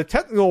like, oh, the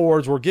technical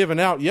awards were given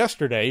out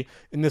yesterday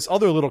in this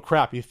other little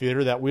crappy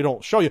theater that we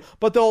don't show you.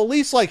 But they'll at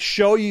least like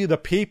show you the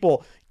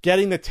people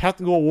getting the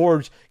technical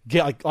awards,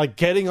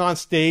 getting on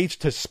stage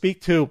to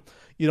speak to,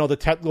 the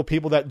technical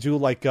people that do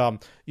like,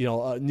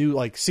 new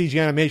like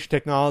CG animation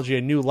technology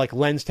and new like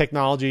lens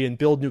technology and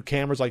build new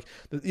cameras, like,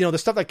 the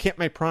stuff that can't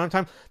make prime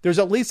time. There's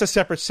at least a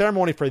separate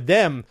ceremony for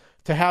them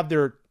to have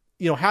their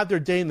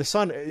day in the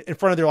sun in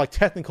front of their like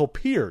technical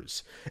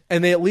peers.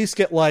 And they at least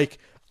get like,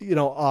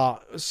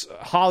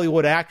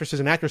 Hollywood actresses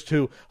and actors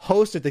to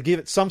host it, to give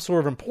it some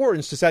sort of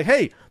importance, to say,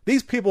 hey,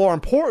 these people are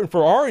important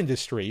for our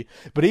industry.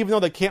 But even though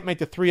they can't make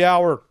the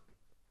 3-hour,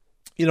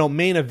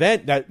 main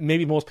event that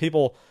maybe most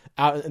people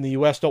out in the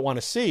U.S. don't want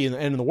to see and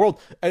in the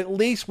world, at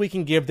least we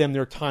can give them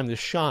their time to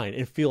shine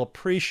and feel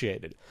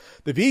appreciated.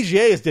 The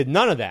VGAs did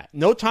none of that.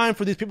 No time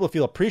for these people to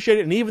feel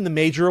appreciated, and even the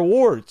major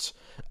awards,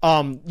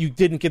 you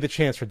didn't get the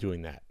chance for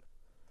doing that.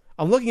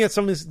 I'm looking at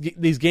some of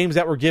these games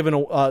that were given,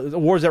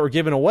 awards that were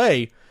given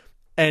away,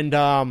 and,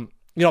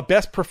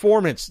 best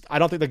performance, I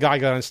don't think the guy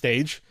got on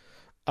stage.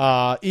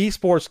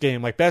 Esports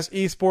game, like best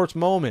esports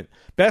moment,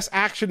 best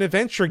action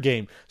adventure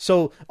game.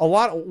 So a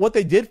lot of what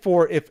they did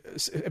for, if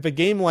a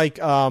game like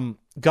God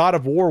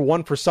of War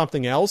won for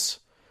something else,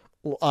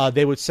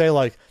 they would say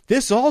like,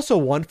 this also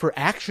won for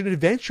action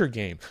adventure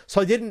game.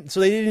 So they didn't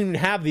even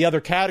have the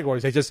other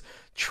categories. They just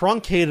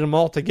truncated them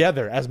all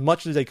together as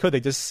much as they could. They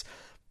just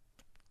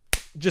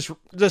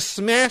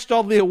smashed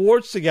all the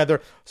awards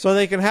together so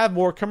they can have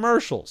more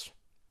commercials.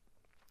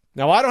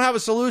 Now, I don't have a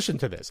solution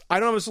to this. I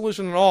don't have a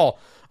solution at all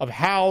of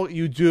how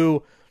you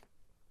do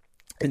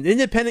an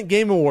independent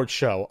game award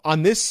show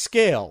on this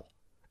scale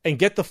and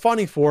get the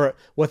funding for it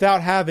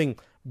without having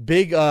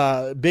big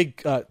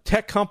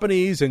tech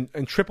companies and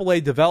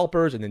AAA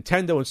developers and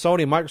Nintendo and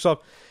Sony and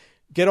Microsoft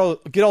get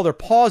all their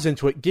paws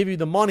into it, give you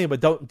the money, but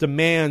don't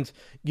demand,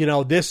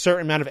 this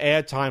certain amount of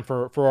ad time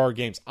for our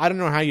games. I don't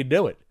know how you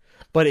do it,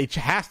 but it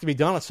has to be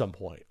done at some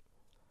point,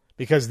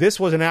 because this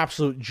was an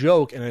absolute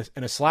joke and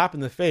a slap in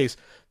the face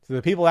to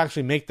the people who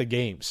actually make the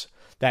games.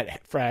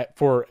 That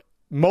for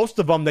most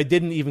of them, they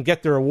didn't even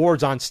get their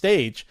awards on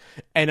stage,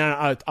 and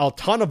a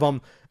ton of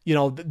them, they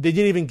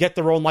didn't even get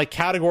their own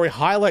category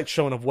highlight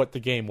shown of what the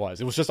game was.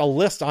 It was just a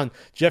list on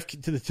Jeff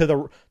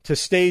to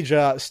stage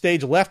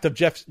left of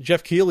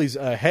Jeff Keighley's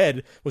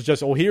head was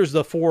just, here's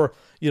the 4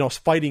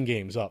 fighting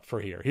games up for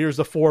here. Here's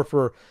the 4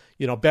 for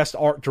best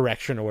art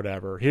direction or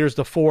whatever. Here's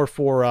the 4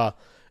 for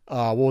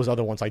what was the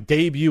other ones, like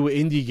debut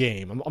indie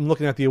game. I'm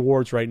looking at the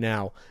awards right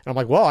now, and I'm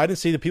like, well, I didn't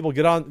see the people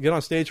get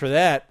on stage for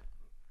that.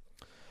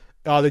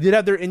 They did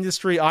have their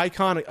industry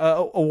icon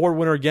award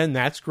winner again.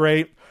 That's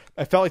great.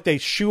 I felt like they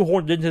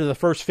shoehorned into the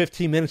first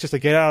 15 minutes just to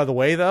get out of the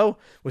way, though,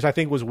 which I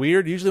think was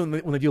weird.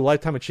 Usually when they do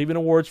Lifetime Achievement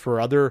Awards for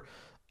other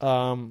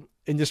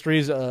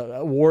industries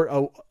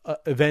award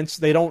events,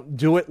 they don't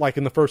do it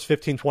in the first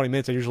 15, 20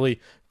 minutes. They usually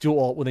do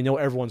it when they know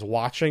everyone's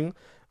watching.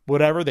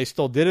 Whatever, they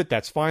still did it.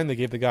 That's fine. They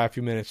gave the guy a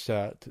few minutes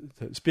to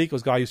speak.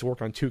 This guy used to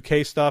work on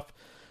 2K stuff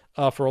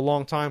for a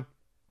long time.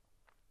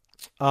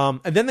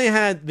 And then they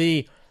had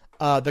the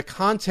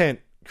Content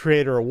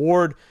Creator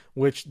Award,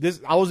 which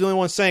I was the only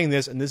one saying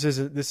this, and this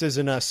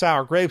isn't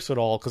sour grapes at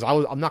all, because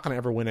I'm not going to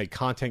ever win a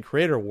Content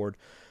Creator Award,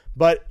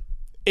 but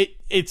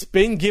it's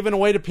been given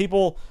away to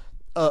people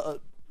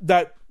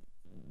that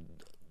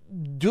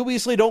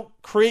dubiously don't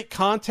create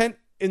content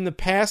in the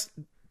past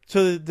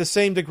to the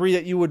same degree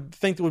that you would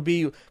think it would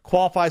be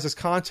qualifies as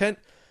content.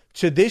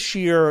 To this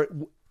year,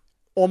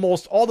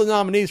 almost all the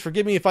nominees,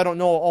 forgive me if I don't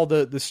know all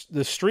the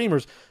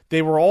streamers,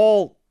 they were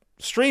all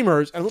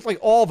streamers, and it looked like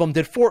all of them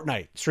did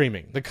Fortnite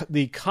streaming.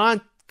 The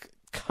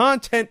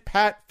content,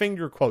 pat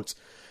finger quotes,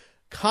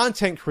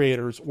 content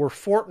creators were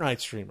Fortnite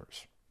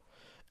streamers.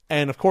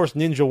 And of course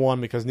Ninja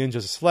won because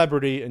Ninja's a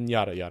celebrity and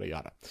yada, yada,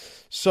 yada.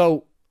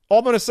 So all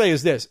I'm going to say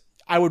is this.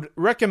 I would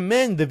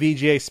recommend the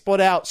VGA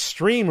split out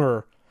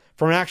streamer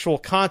from an actual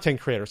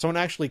content creator. Someone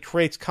actually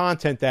creates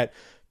content that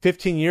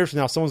 15 years from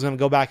now, someone's going to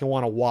go back and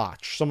want to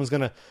watch. Someone's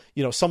going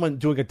to, someone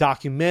doing a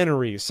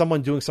documentary,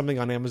 someone doing something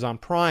on Amazon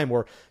Prime,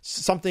 or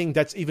something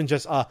that's even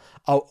just a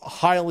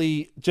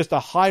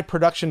high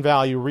production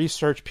value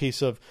research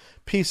piece of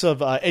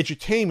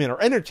edutainment or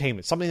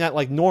entertainment, something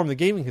that Norm the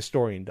gaming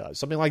historian does,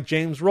 something like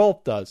James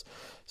Rolfe does,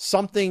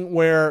 something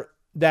where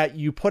that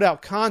you put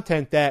out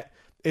content that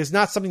is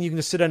not something you can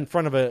just sit in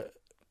front of a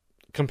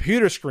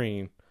computer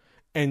screen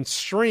and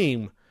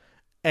stream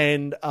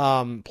and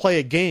play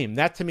a game.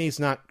 That to me is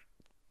not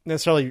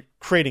necessarily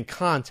creating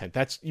content.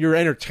 You're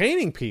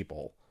entertaining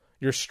people,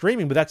 you're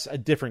streaming, but that's a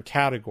different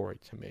category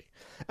to me.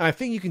 And I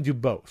think you can do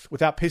both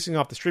without pissing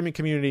off the streaming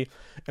community.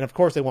 And of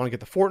course, they want to get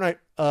the Fortnite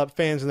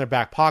fans in their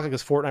back pocket,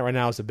 because Fortnite right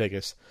now is the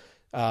biggest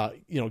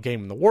game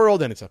in the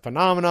world, and it's a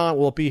phenomenon.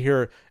 Will it be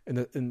here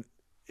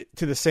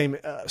to the same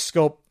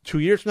scope 2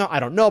 years from now? I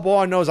don't know, but all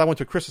I know is I went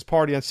to a Christmas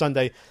party on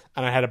Sunday,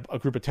 and I had a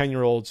group of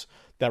 10-year-olds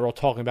that were all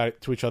talking about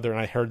it to each other, and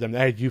I heard them,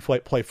 hey, you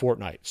play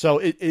Fortnite. So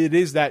it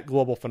is that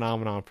global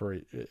phenomenon for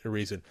a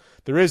reason.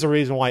 There is a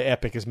reason why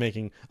Epic is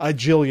making $1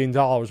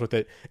 jillion with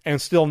it and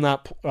still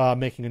not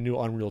making a new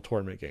Unreal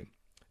Tournament game.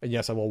 And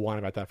yes, I will whine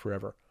about that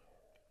forever.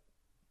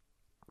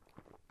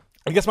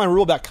 I guess my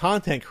rule about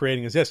content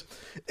creating is this.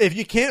 If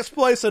you can't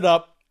splice it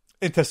up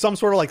into some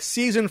sort of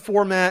season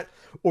format,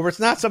 or if it's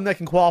not something that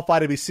can qualify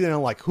to be seen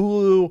on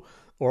Hulu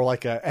or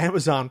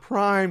Amazon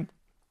Prime,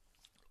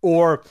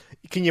 or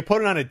can you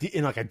put it on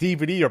in a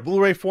DVD or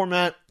Blu-ray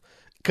format?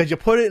 Could you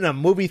put it in a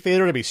movie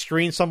theater to be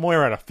screened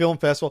somewhere at a film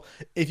festival?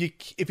 If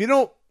you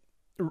don't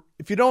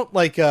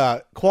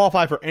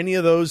qualify for any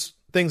of those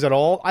things at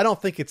all, I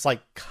don't think it's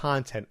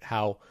content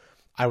how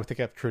I would think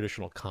of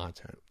traditional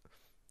content.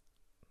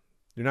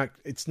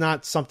 It's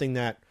not something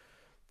that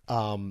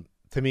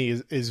to me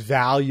is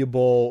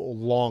valuable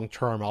long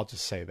term. I'll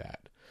just say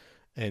that.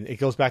 And it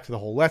goes back to the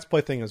whole Let's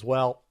Play thing as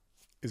well.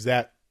 Is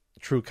that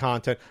true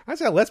content? I'd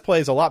say Let's Play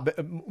is a lot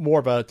more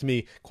of to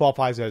me,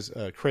 qualifies as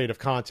creative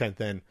content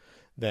than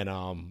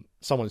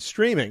someone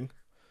streaming.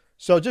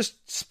 So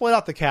just split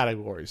out the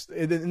categories.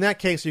 In that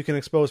case, you can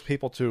expose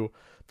people to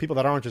people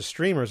that aren't just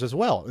streamers as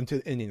well in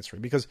the industry,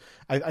 because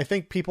I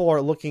think people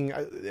are looking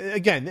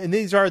again, and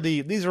these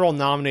are all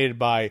nominated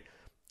by,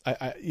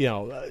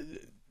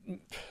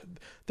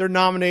 they're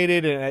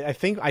nominated, and I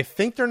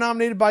think they're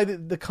nominated by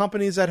the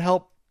companies that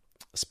help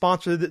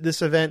sponsor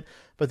this event.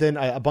 But then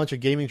a bunch of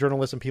gaming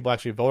journalists and people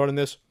actually voted on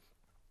this.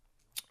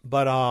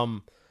 But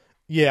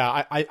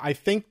I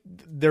think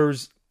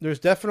there's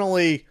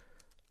definitely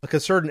a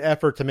concerted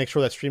effort to make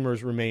sure that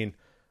streamers remain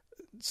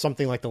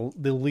something like the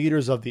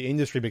leaders of the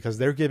industry, because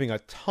they're giving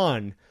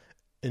an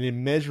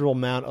immeasurable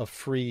amount of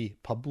free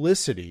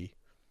publicity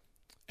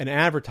and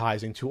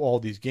advertising to all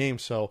these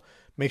games. So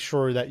make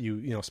sure that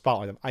you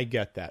spotlight them. I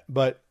get that,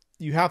 but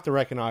you have to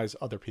recognize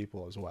other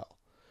people as well.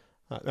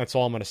 That's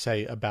all I'm going to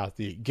say about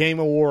the Game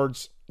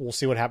Awards. We'll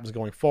see what happens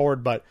going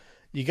forward, but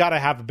you got to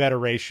have a better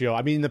ratio.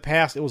 I mean, in the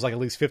past, it was like at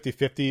least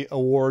 50-50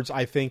 awards,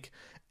 I think,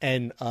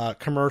 and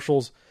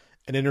commercials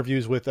and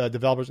interviews with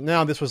developers.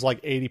 Now this was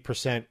like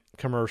 80%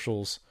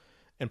 commercials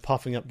and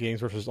puffing up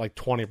games versus like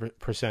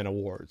 20%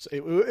 awards.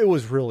 It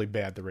was really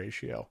bad, the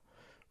ratio.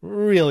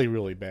 Really,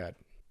 really bad.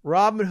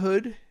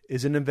 Robinhood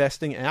is an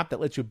investing app that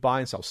lets you buy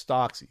and sell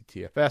stocks,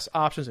 ETFs,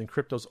 options, and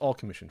cryptos, all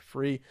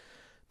commission-free.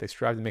 They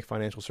strive to make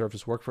financial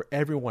services work for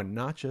everyone,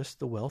 not just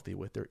the wealthy,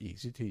 with their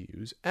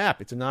easy-to-use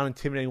app. It's a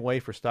non-intimidating way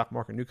for stock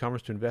market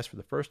newcomers to invest for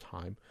the first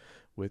time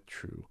with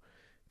true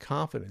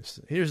confidence.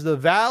 Here's the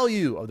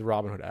value of the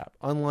Robinhood app.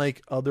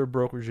 Unlike other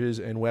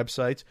brokerages and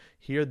websites,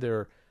 here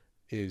there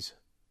is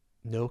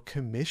no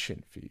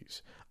commission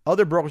fees.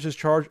 Other brokerages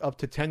charge up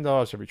to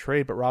 $10 every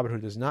trade, but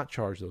Robinhood does not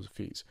charge those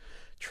fees.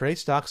 Trade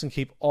stocks and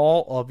keep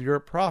all of your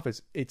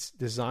profits. It's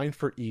designed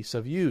for ease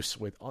of use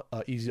with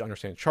easy to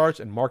understand charts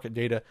and market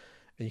data,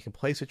 and you can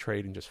place a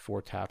trade in just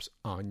 4 taps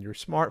on your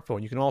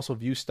smartphone. You can also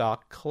view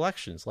stock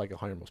collections like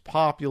 100 most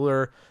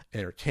popular,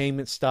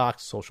 entertainment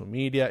stocks, social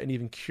media, and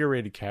even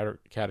curated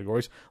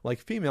categories like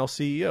female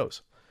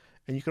CEOs.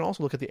 And you can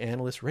also look at the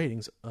analyst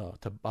ratings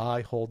to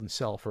buy, hold, and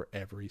sell for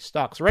every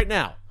stock. So right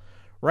now,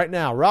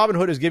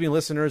 Robinhood is giving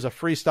listeners a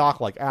free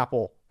stock like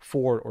Apple,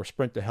 Ford, or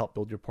Sprint to help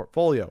build your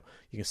portfolio.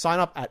 You can sign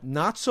up at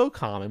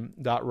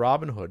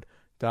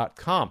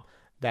notsocommon.robinhood.com.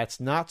 That's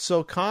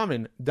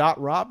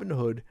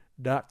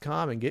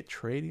notsocommon.robinhood.com and get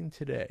trading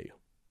today.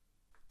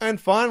 And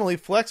finally,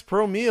 Flex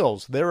Pro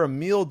Meals. They're a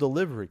meal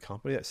delivery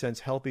company that sends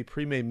healthy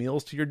pre-made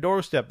meals to your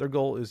doorstep. Their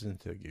goal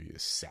isn't to give you a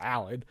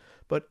salad,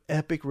 but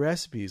epic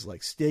recipes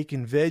like steak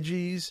and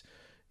veggies.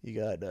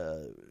 You got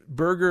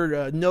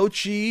burger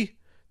gnocchi.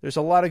 There's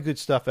a lot of good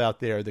stuff out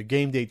there. The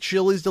game day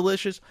chili is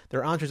delicious.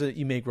 They're entrees that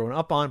you may have grown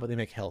up on, but they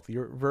make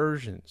healthier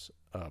versions.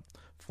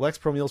 Flex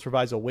Pro Meals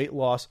provides a weight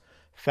loss,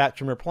 fat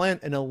trimmer plan,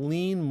 and a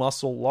lean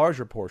muscle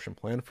larger portion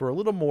plan for a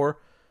little more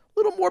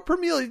per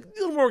meal, a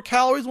little more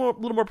calories, a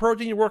little more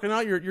protein. You're working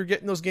out, you're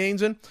getting those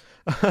gains in.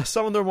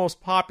 Some of their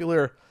most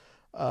popular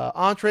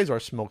entrees are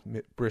smoked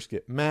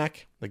brisket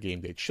mac, the game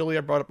day chili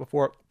I brought up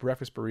before,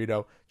 breakfast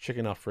burrito,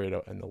 chicken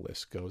Alfredo, and the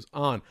list goes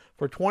on.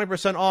 For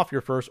 20% off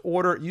your first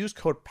order, use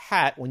code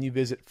PAT when you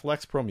visit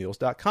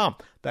flexpromeals.com.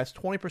 That's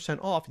 20%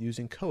 off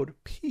using code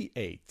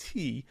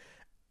PAT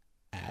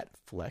at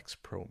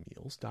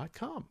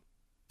flexpromeals.com.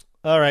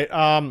 All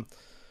right,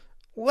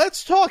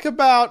 let's talk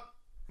about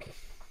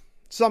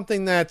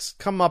something that's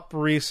come up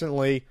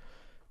recently.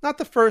 Not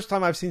the first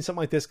time I've seen something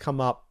like this come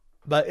up,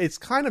 but it's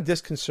kind of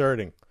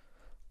disconcerting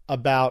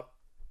about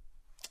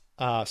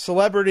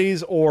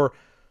celebrities or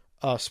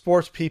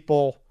sports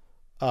people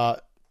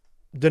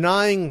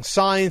denying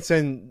science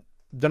and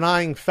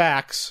denying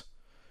facts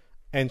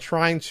and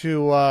trying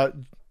to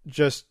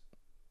just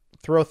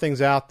throw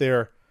things out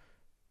there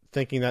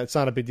thinking that it's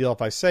not a big deal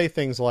if I say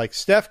things like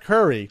Steph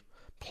Curry,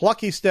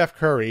 plucky Steph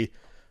Curry,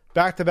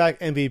 back-to-back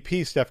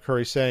MVP Steph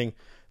Curry saying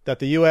that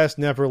the U.S.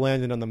 never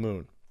landed on the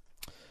moon.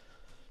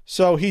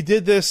 So he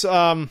did this...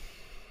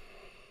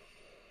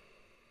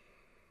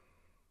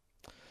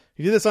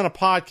 He did this on a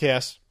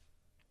podcast.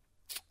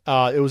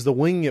 It was the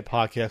Winging It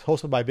podcast,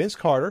 hosted by Vince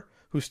Carter,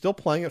 who's still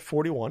playing at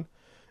 41,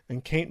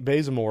 and Kent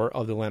Bazemore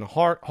of the Atlanta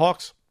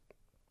Hawks.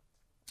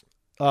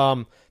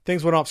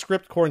 Things went off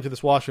script, according to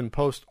this Washington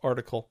Post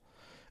article,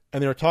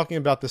 and they were talking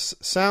about the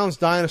sounds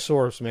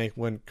dinosaurs make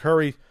when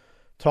Curry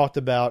talked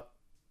about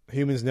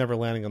humans never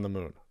landing on the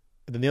moon.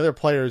 And then the other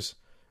players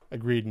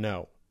agreed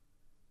no.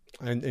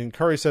 And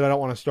Curry said, I don't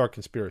want to start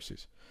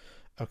conspiracies.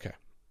 Okay.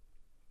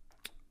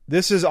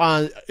 This is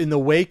in the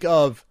wake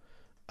of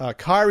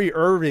Kyrie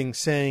Irving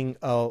saying,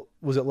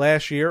 was it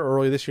last year or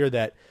earlier this year,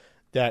 that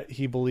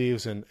he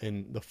believes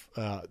in the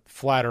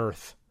flat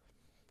Earth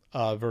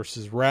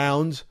versus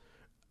round.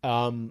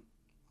 And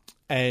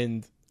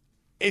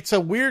it's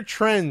a weird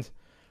trend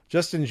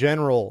just in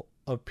general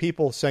of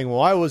people saying,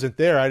 well, I wasn't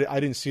there. I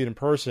didn't see it in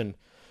person,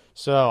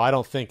 so I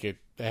don't think it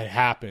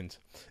happened.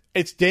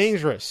 It's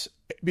dangerous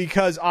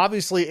because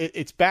obviously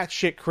it's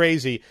batshit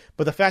crazy,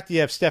 but the fact that you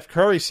have Steph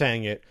Curry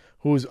saying it,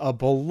 who's a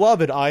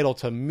beloved idol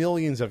to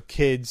millions of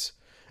kids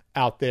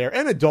out there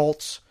and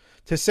adults,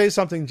 to say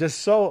something just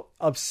so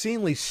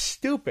obscenely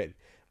stupid.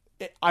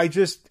 I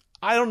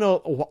don't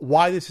know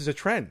why this is a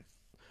trend.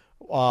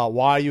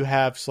 Why you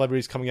have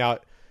celebrities coming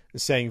out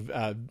and saying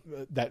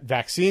that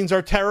vaccines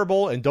are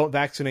terrible and don't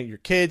vaccinate your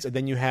kids. And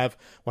then you have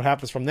what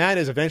happens from that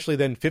is eventually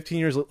then 15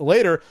 years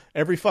later,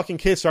 every fucking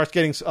kid starts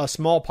getting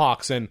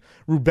smallpox and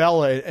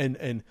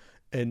rubella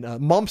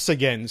and mumps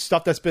again,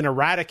 stuff that's been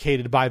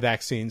eradicated by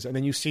vaccines. And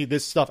then you see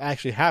this stuff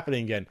actually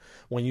happening again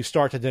when you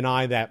start to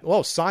deny that,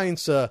 well,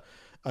 science and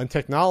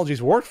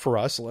technologies work for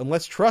us, and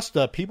let's trust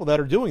the people that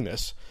are doing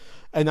this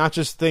and not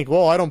just think,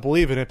 well, I don't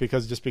believe in it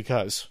because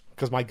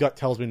my gut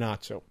tells me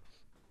not to.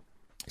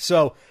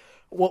 So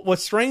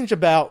what's strange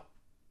about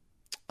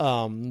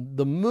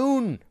the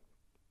moon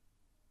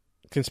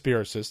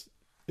conspiracists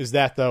is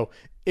that, though,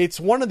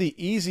 it's one of the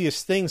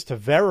easiest things to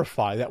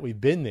verify that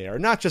we've been there.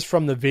 Not just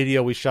from the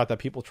video we shot that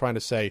people trying to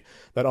say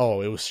that,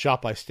 oh, it was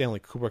shot by Stanley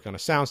Kubrick on a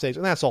soundstage,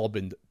 and that's all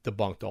been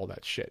debunked, all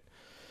that shit.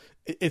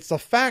 It's the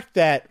fact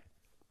that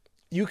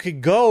you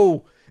could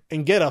go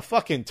and get a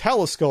fucking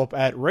telescope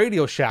at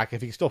Radio Shack,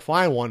 if you can still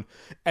find one,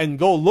 and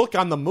go look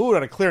on the moon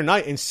on a clear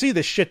night and see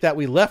the shit that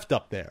we left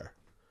up there.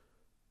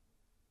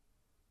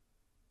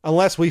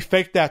 Unless we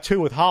fake that too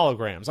with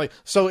holograms.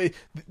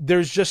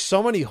 There's just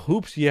so many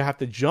hoops you have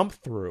to jump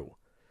through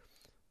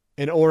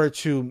in order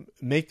to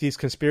make these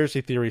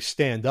conspiracy theories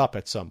stand up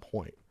at some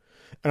point.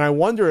 And I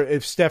wonder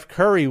if Steph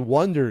Curry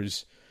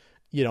wonders,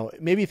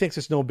 maybe he thinks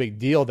it's no big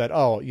deal that,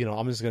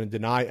 I'm just going to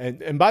deny.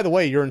 And by the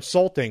way, you're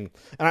insulting.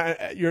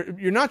 And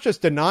you're not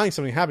just denying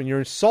something happened. You're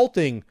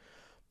insulting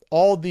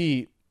all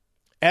the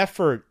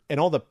effort and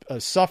all the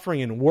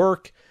suffering and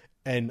work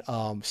and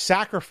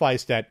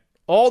sacrifice that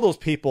all those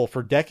people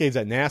for decades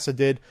at NASA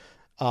did.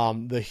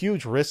 The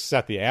huge risks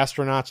that the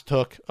astronauts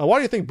took. Why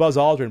do you think Buzz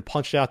Aldrin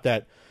punched out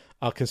that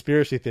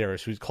conspiracy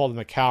theorist who called him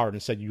a coward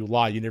and said, "You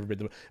lie, you never been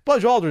to the moon"?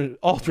 Buzz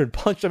Aldrin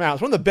punched him out.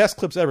 It's one of the best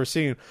clips I've ever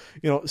seen.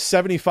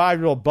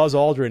 75-year-old Buzz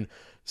Aldrin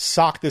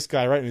socked this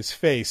guy right in his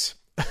face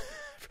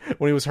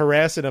when he was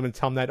harassing him and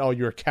telling him that, "Oh,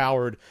 you're a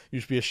coward. You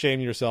should be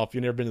ashamed of yourself.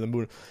 You've never been to the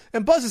moon."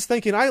 And Buzz is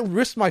thinking, I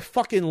risked my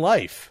fucking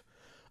life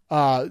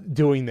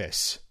doing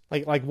this.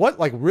 Like what?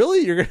 Like,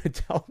 really? You're going to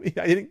tell me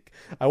I didn't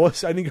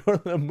go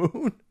to the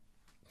moon?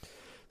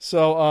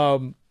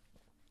 So,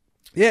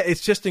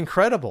 it's just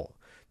incredible.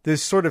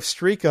 This sort of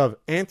streak of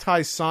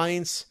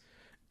anti-science,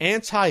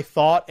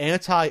 anti-thought,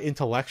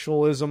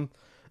 anti-intellectualism,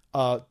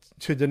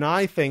 to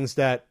deny things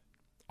that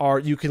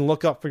you can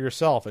look up for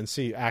yourself and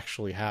see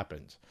actually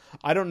happened.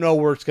 I don't know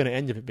where it's going to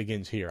end if it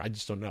begins here. I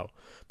just don't know.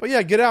 But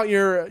yeah, get out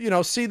your,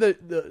 see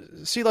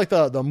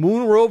the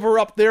moon rover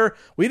up there.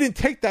 We didn't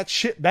take that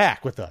shit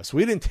back with us.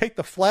 We didn't take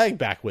the flag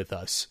back with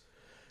us.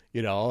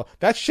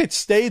 That shit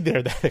stayed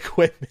there, that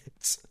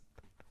equipment.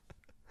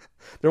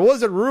 There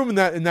wasn't room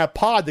in that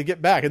pod to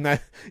get back. And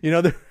that,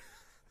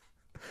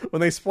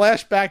 when they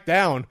splashed back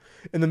down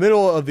in the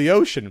middle of the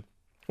ocean,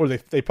 or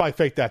they probably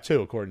faked that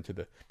too, according to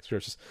the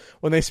conspiracists.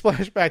 When they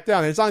splashed back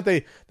down, it's not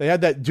like they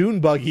had that dune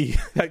buggy,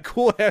 that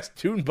cool ass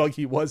dune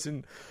buggy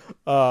wasn't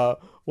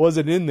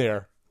in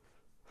there.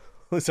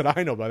 Listen,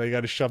 I know, but they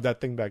got to shove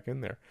that thing back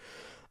in there.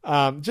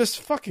 Just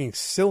fucking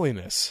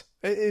silliness.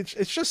 It's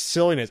just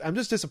silliness. I'm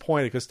just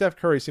disappointed because Steph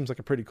Curry seems like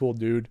a pretty cool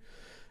dude.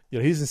 He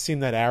doesn't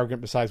seem that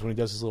arrogant besides when he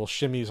does his little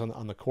shimmies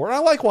on the court. And I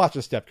like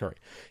watching Steph Curry.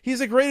 He's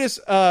the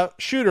greatest basketball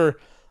shooter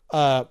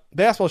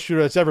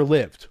that's ever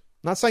lived.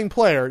 I'm not saying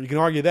player. You can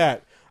argue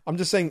that. I'm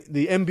just saying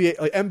the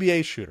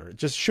NBA shooter.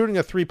 Just shooting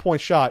a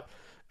three-point shot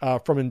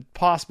from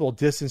impossible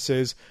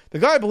distances. The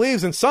guy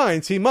believes in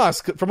science. He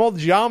must, from all the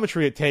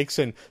geometry it takes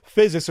and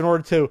physics in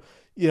order to,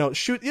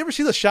 shoot. You ever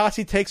see the shots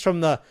he takes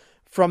from the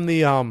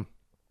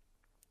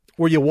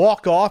where you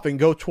walk off and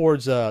go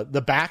towards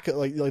the back,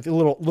 like the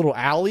little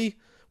alley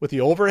with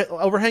the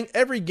overhang?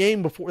 Every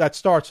game before that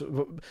starts,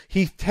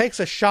 he takes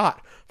a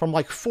shot from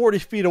like 40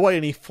 feet away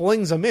and he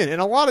flings them in. And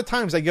a lot of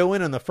times they go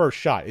in on the first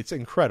shot. It's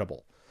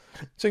incredible.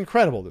 It's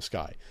incredible, this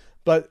guy.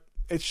 But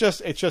it's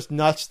just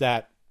nuts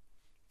that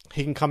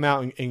he can come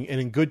out and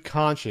in good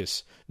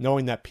conscience,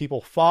 knowing that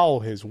people follow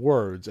his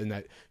words and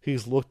that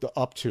he's looked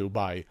up to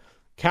by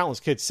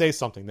countless kids, say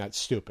something that's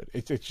stupid.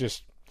 It's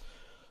just,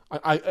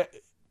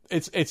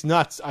 it's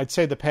nuts. I'd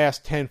say the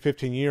past 10,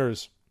 15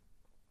 years,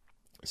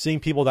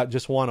 seeing people that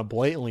just want to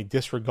blatantly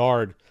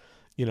disregard,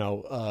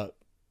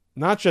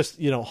 not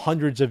just,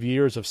 hundreds of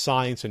years of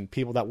science and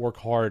people that work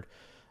hard,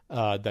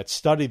 that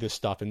study this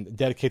stuff and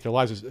dedicate their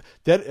lives.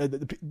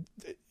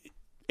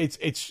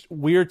 It's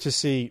weird to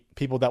see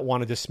people that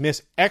want to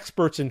dismiss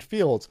experts in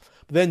fields,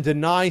 but then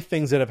deny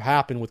things that have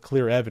happened with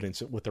clear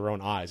evidence with their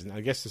own eyes. And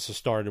I guess this has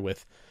started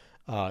with,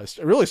 it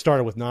really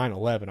started with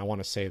 9/11. I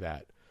want to say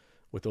that,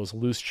 with those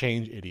loose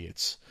change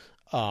idiots.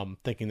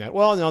 Thinking that,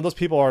 those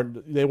people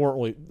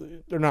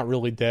they're not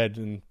really dead.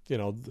 And,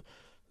 the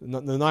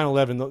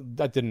 9/11,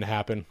 that didn't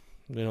happen.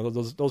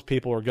 Those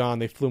people are gone.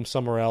 They flew them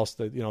somewhere else.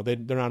 That,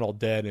 they're not all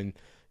dead. And,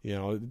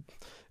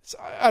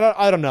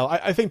 I don't know.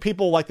 I think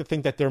people like to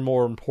think that they're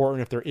more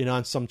important if they're in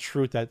on some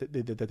truth that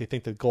they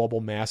think the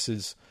global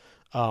masses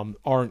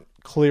aren't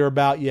clear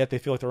about yet. They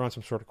feel like they're on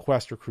some sort of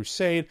quest or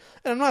crusade.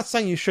 And I'm not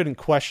saying you shouldn't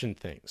question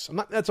things.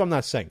 That's what I'm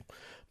not saying.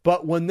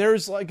 But when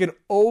there's like an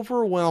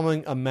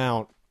overwhelming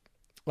amount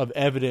of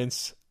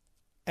evidence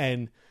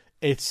and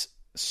it's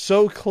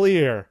so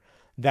clear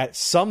that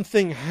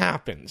something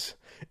happens,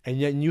 and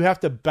yet you have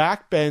to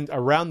backbend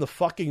around the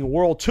fucking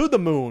world to the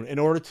moon in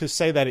order to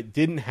say that it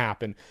didn't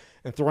happen,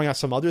 and throwing out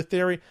some other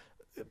theory,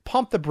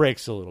 pump the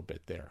brakes a little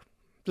bit there.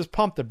 Just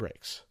pump the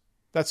brakes.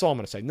 That's all I'm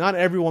going to say. Not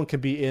everyone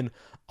can be in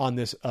on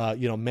this,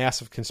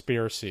 massive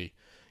conspiracy.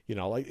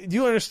 Do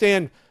you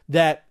understand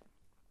that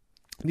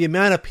the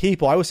amount of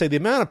people, I would say the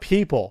amount of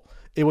people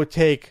it would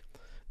take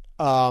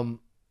to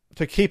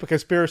keep a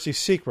conspiracy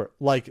secret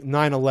like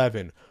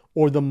 9/11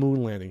 or the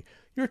moon landing?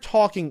 You're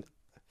talking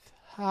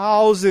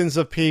thousands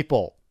of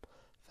people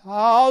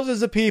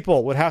thousands of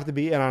people would have to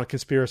be in on a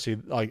conspiracy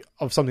like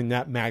of something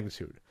that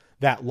magnitude,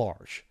 that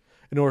large,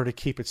 in order to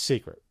keep it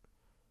secret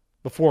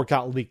before it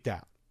got leaked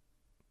out.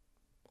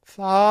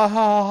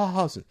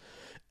 Thousands.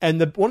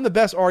 And one of the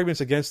best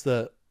arguments against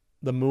the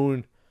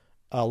moon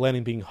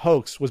landing being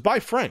hoax was by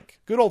Frank,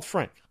 good old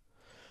Frank,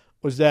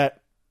 was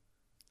that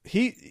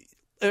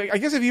I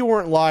guess if you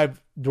weren't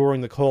live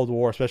during the Cold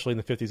War, especially in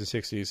the 50s and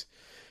 60s,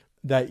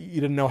 that you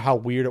didn't know how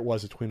weird it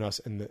was between us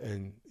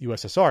and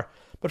USSR.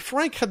 But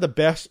Frank had the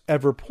best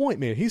ever point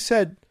made. He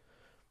said,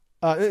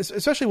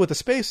 especially with the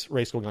space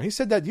race going on, he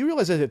said that, do you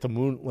realize that if the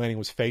moon landing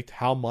was faked,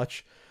 how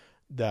much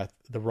that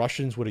the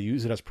Russians would have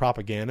used it as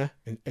propaganda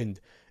and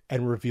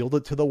revealed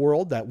it to the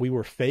world that we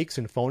were fakes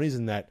and phonies,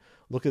 and that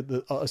look at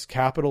us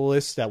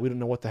capitalists, that we don't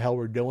know what the hell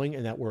we're doing,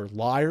 and that we're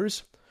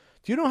liars?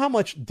 Do you know how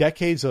much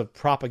decades of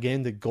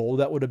propaganda gold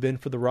that would have been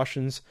for the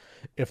Russians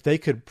if they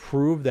could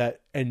prove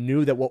that and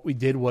knew that what we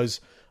did was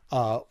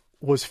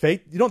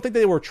fake? You don't think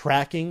they were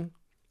tracking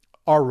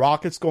our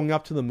rockets going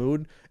up to the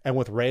moon and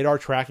with radar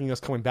tracking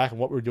us coming back and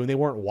what we were doing? They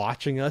weren't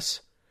watching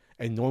us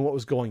and knowing what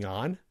was going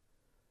on?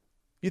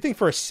 You think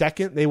for a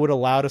second they would have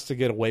allowed us to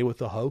get away with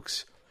the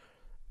hoax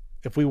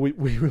if we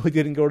really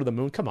didn't go to the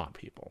moon? Come on,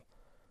 people.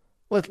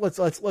 Let's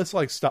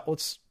like stop.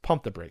 Let's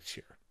pump the brakes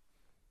here.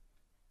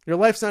 Your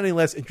life's not any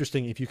less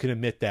interesting if you can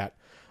admit that.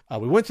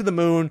 We went to the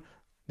moon,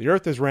 the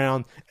Earth is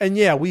round, and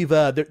yeah, we've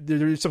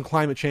there's some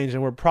climate change,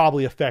 and we're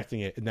probably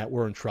affecting it, and that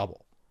we're in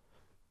trouble.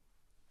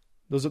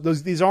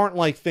 These aren't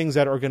like things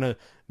that are going to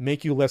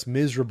make you less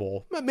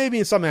miserable. Maybe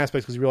in some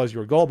aspects because you realize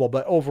you're gullible,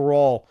 but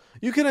overall,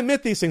 you can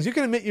admit these things. You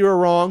can admit you were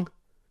wrong.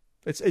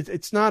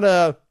 It's not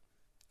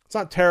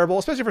terrible,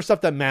 especially for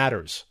stuff that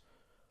matters.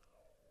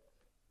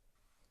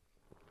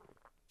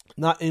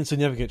 Not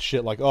insignificant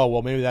shit like, oh,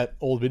 well, maybe that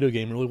old video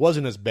game really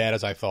wasn't as bad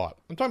as I thought.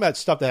 I'm talking about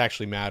stuff that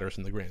actually matters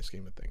in the grand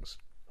scheme of things.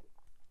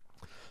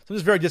 So I'm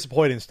just very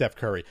disappointed in Steph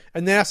Curry.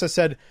 And NASA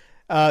said,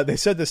 they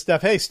said to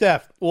Steph, hey,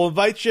 Steph, we'll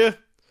invite you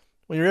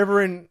when you're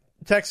ever in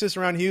Texas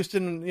around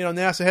Houston,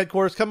 NASA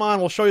headquarters. Come on,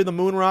 we'll show you the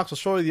moon rocks. We'll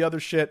show you the other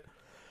shit.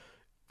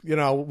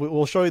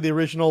 We'll show you the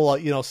original,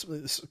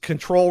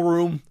 control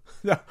room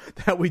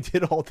that we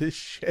did all this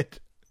shit.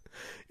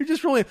 You're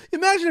just really,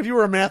 imagine if you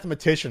were a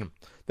mathematician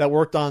that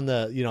worked on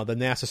the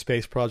NASA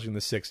space project in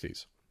the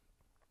 60s.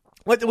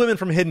 Like the women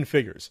from Hidden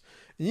Figures.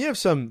 And you have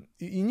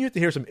to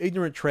hear some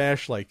ignorant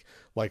trash like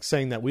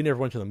saying that we never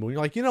went to the moon. You're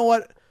like, you know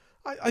what?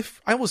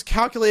 I was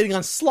calculating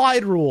on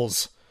slide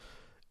rules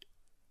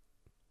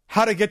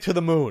how to get to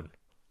the moon.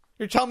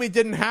 You're telling me it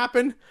didn't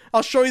happen?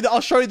 I'll show you the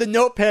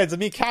notepads of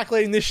me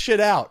calculating this shit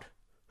out.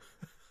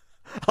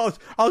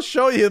 I'll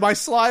show you my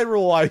slide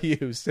rule I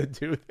used to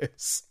do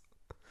this.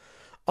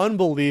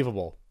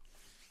 Unbelievable.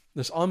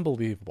 Just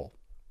unbelievable.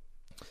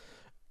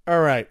 All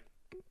right.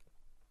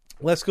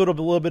 Let's go to a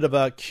little bit of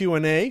a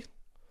Q&A. A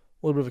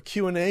little bit of a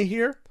Q&A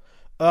here.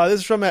 This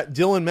is from at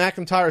Dylan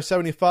McIntyre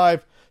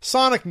 75.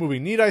 Sonic movie.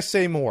 Need I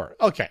say more?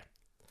 Okay.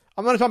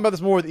 I'm going to talk about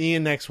this more with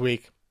Ian next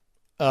week.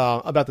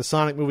 About the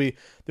Sonic movie.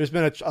 There's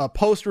been a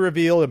poster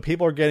reveal, and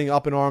people are getting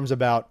up in arms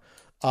about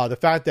the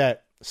fact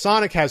that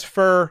Sonic has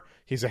fur.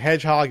 He's a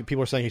hedgehog.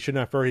 People are saying he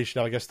shouldn't have fur. He should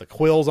have, I guess, the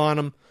quills on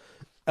him.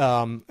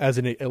 What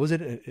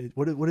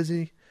is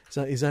he?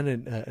 Is that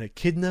an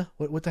echidna?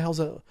 What the hell's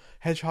a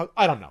hedgehog?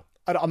 I don't know.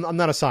 I'm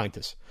not a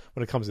scientist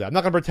when it comes to that. I'm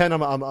not going to pretend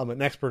I'm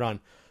an expert on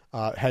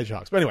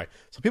hedgehogs. But anyway,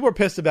 so people are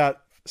pissed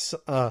about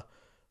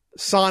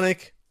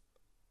Sonic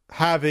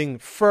having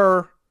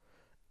fur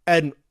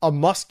and a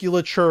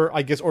musculature,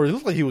 I guess, or it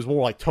looked like he was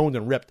more like toned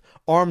and ripped,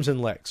 arms and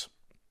legs.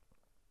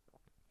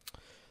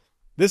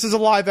 This is a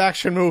live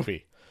action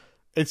movie.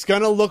 It's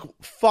going to look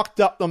fucked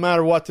up no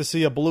matter what to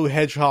see a blue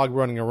hedgehog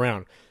running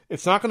around.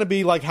 It's not going to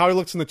be like how he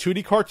looks in the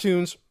 2D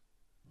cartoons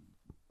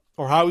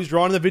or how he's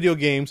drawn in the video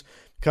games,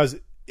 because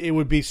it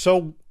would be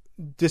so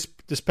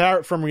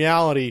disparate from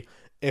reality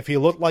if he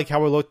looked like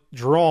how he looked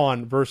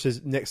drawn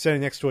versus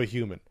standing next to a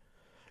human.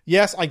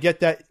 Yes, I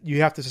get that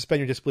you have to suspend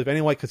your disbelief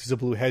anyway because he's a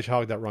blue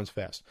hedgehog that runs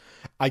fast.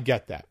 I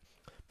get that.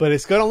 But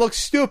it's going to look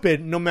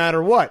stupid no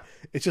matter what.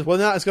 It's just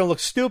whether or not it's going to look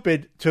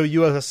stupid to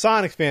you as a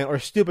Sonic fan or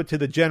stupid to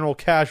the general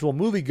casual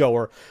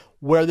moviegoer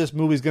where this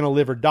movie is going to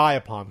live or die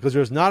upon. Because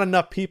there's not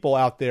enough people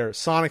out there,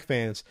 Sonic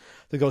fans,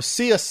 to go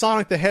see a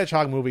Sonic the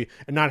Hedgehog movie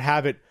and not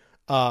have it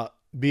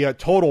be a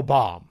total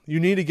bomb.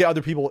 You need to get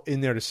other people in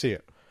there to see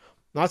it.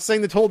 Not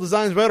saying the total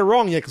design is right or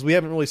wrong yet because we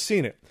haven't really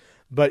seen it.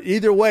 But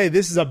either way,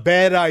 this is a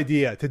bad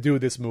idea to do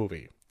this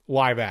movie.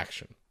 Live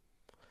action.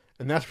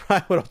 And that's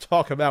probably what I'll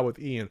talk about with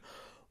Ian.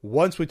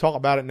 Once we talk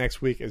about it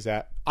next week, is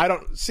that I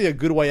don't see a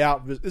good way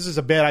out. This is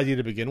a bad idea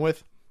to begin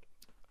with.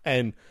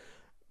 And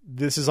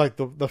this is like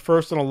the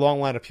first in a long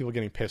line of people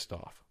getting pissed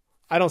off.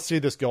 I don't see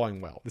this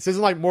going well. This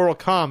isn't like Mortal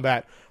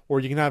Kombat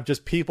where you can have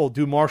just people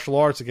do martial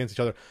arts against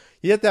each other.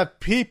 You have to have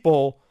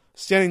people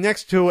standing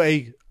next to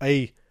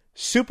a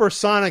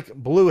supersonic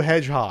blue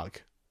hedgehog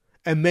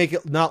and make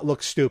it not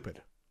look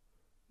stupid.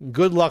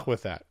 Good luck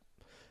with that.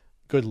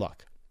 Good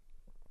luck.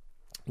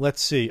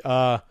 Let's see.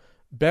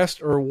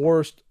 Best or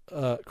worst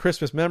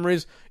Christmas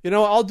memories.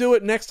 I'll do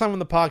it next time on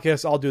the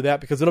podcast. I'll do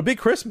that because it'll be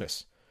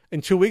Christmas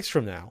in 2 weeks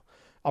from now.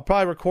 I'll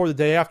probably record the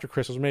day after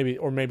Christmas,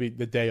 or maybe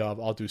the day of.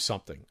 I'll do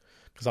something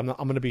because I'm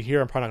going to be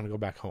here. I'm probably not going to go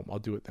back home. I'll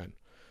do it then.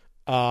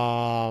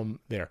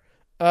 There.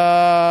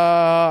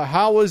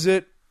 How was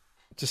it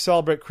to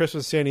celebrate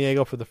Christmas in San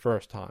Diego for the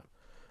first time?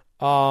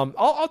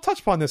 I'll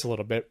touch upon this a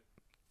little bit.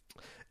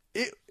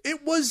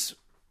 It was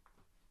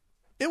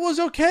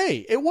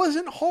okay. It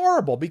wasn't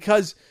horrible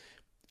because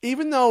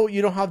even though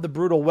you don't have the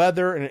brutal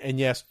weather, and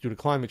yes, due to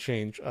climate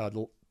change,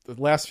 the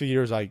last few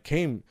years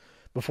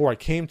before I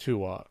came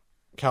to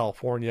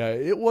California,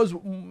 it was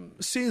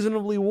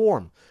seasonably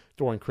warm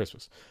during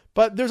Christmas.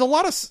 But there's a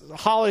lot of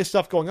holiday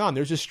stuff going on.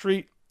 There's a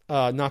street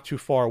not too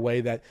far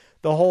away that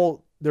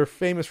they're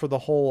famous for the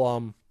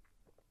whole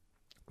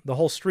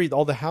street,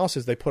 all the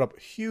houses, they put up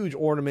huge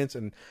ornaments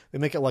and they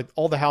make it like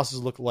all the houses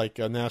look like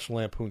National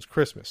Lampoon's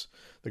Christmas,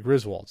 the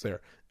Griswolds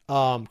there,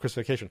 Christmas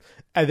Vacation.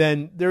 And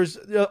then there's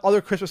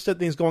other Christmas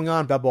things going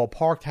on. Balboa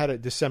Park had a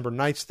December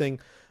Nights thing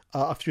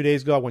a few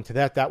days ago. I went to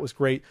that. That was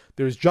great.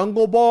 There's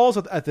jungle balls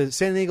at the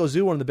San Diego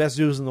Zoo, one of the best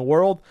zoos in the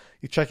world.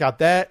 You check out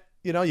that.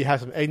 You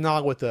have some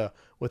eggnog with a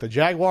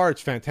jaguar.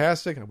 It's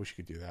fantastic. I wish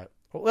you could do that.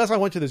 Well, last time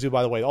I went to the zoo,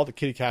 by the way, all the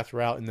kitty cats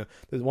were out, and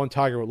the one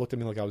tiger looked at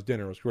me like I was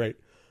dinner. It was great.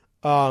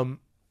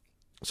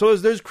 So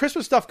there's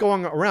Christmas stuff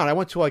going around. I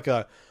went to like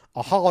a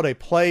holiday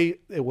play.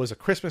 It was a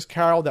Christmas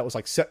Carol that was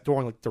like set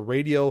during like the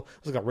radio. It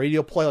was like a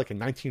radio play like in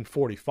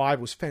 1945.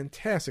 It was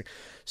fantastic.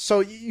 So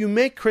you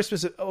make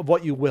Christmas of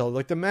what you will.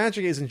 Like the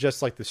magic isn't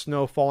just like the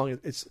snow falling.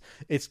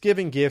 It's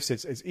giving gifts.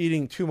 It's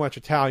eating too much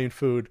Italian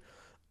food,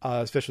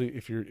 especially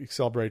if you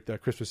celebrate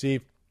Christmas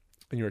Eve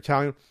and you're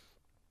Italian.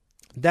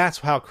 That's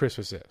how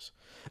Christmas is.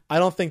 I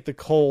don't think the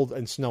cold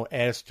and snow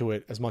adds to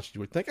it as much as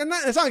you would think. And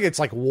it's not like it's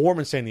like warm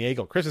in San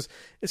Diego. Christmas,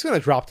 it's going to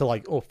drop to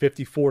like,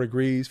 54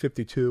 degrees,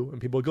 52.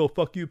 And people go,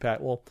 fuck you,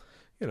 Pat. Well,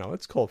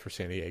 it's cold for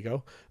San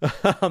Diego.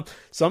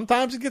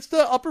 Sometimes it gets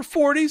to upper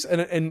 40s.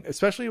 And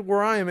especially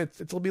where I am,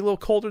 it'll be a little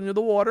colder near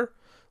the water.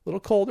 A little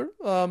colder.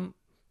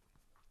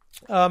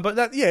 But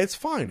it's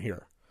fine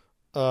here.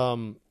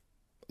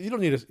 You don't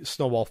need a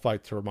snowball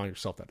fight to remind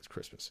yourself that it's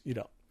Christmas. You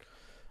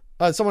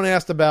don't. Someone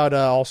asked about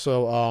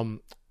also...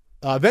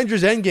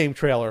 Avengers Endgame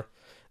trailer.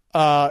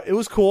 It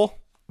was cool,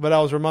 but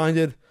I was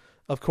reminded,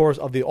 of course,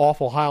 of the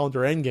awful Highlander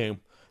Endgame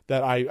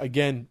that I,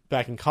 again,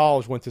 back in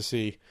college went to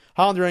see.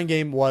 Highlander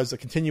Endgame was a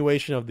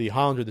continuation of the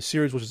Highlander, the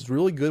series, which is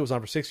really good. It was on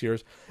for 6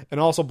 years. And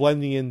also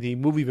blending in the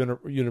movie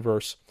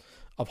universe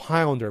of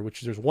Highlander,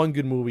 which there's one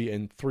good movie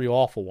and 3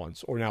 awful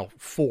ones, or now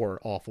 4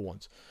 awful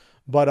ones.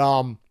 But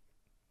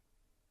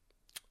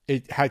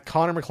it had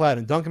Connor McLeod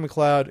and Duncan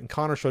McLeod, and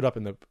Connor showed up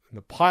in the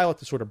pilot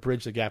to sort of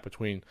bridge the gap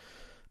between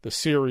the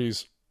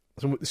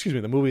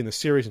movie and the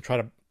series, and try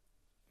to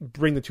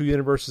bring the two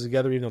universes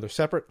together, even though they're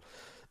separate.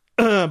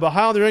 But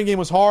Highlander Endgame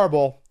was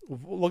horrible.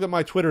 Look at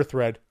my Twitter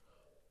thread.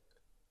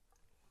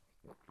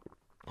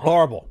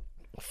 Horrible.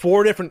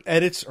 4 different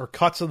edits or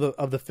cuts of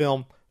the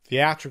film.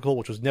 Theatrical,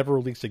 which was never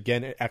released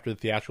again after the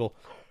theatrical.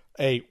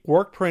 A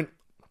work print,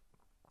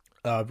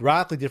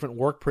 radically different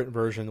work print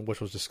version,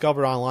 which was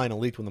discovered online and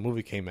leaked when the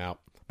movie came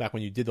out, back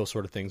when you did those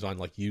sort of things on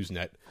like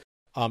Usenet.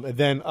 And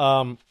then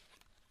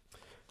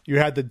you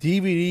had the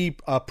DVD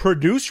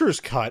producer's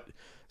cut.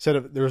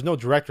 There was no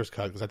director's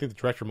cut because I think the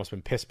director must have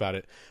been pissed about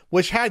it,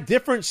 which had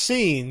different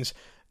scenes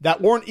that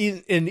weren't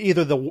in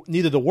neither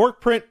the work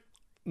print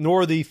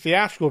nor the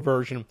theatrical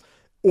version,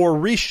 or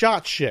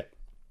reshot shit.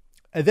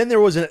 And then there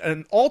was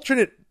an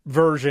alternate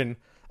version,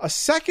 a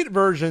second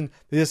version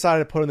they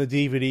decided to put on the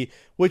DVD,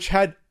 which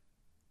had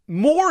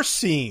more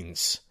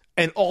scenes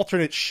and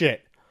alternate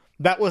shit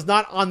that was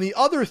not on the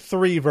other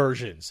 3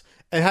 versions.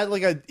 And had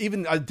like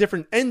even a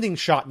different ending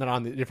shot than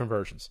on the different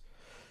versions.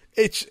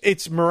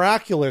 It's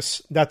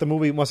miraculous that the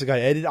movie must have got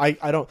edited.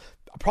 I don't.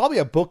 Probably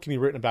a book can be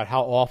written about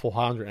how awful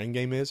Highlander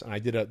Endgame is, and I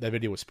did that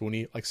video with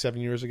Spoonie like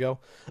 7 years ago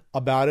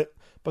about it.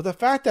 But the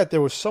fact that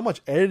there was so much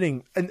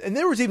editing, and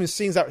there was even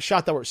scenes that were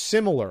shot that were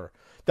similar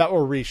that were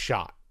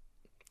reshot.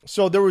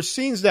 So there were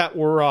scenes that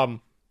were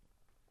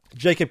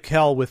Jacob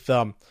Kell with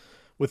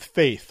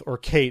Faith, or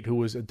Kate, who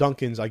was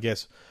Duncan's, I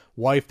guess,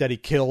 wife that he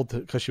killed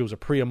because she was a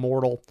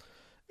pre-immortal.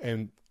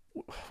 And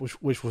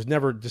which was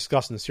never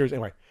discussed in the series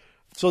anyway.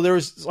 So there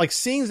was like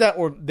scenes that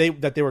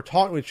they were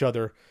talking to each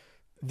other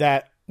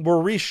that were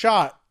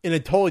reshot in a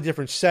totally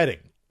different setting,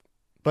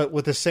 but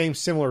with the same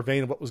similar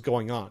vein of what was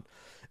going on.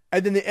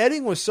 And then the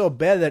editing was so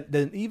bad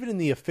that even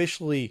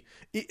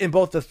in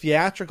both the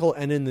theatrical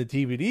and in the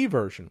DVD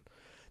version,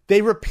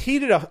 they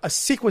repeated a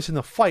sequence in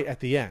the fight at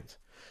the end.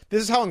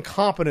 This is how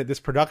incompetent this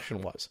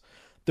production was.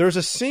 There's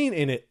a scene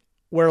in it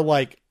where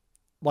like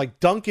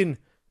Duncan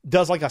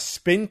does like a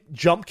spin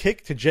jump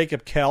kick to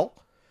Jacob Kell.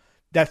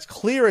 That's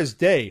clear as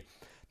day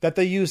that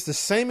they used the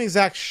same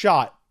exact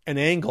shot and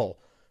angle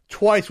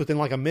twice within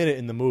like a minute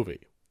in the movie.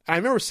 I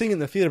remember seeing it in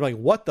the theater like,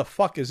 what the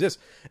fuck is this?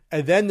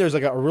 And then there's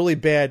like a really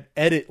bad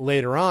edit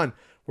later on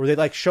where they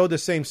like showed the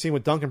same scene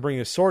with Duncan bringing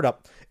his sword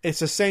up. It's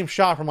the same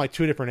shot from like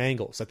 2 different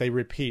angles that they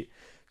repeat.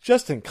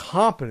 Just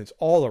incompetence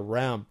all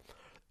around.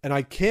 And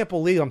I can't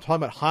believe I'm talking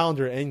about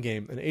Highlander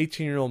Endgame, an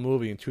 18-year-old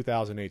movie in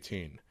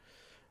 2018.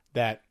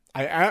 That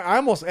I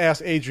almost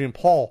asked Adrian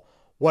Paul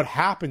what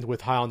happened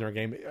with Highlander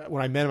Endgame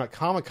when I met him at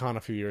Comic-Con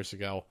a few years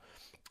ago.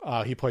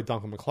 He played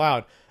Duncan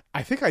MacLeod.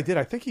 I think I did.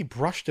 I think he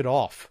brushed it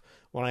off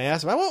when I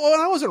asked him.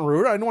 I wasn't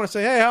rude. I didn't want to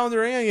say, hey,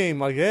 Highlander Endgame.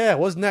 Like, yeah,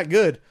 wasn't that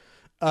good?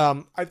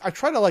 I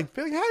tried to like,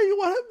 be like, hey,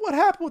 what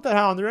happened with that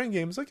Highlander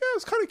Endgame? It's like, yeah, I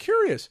was kind of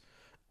curious.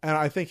 And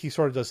I think he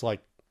sort of just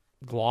like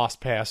glossed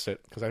past it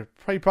because I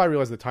probably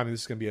realized at the time this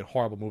is going to be a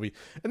horrible movie.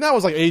 And that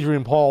was like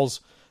Adrian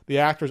Paul's, the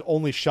actor's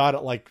only shot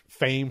at like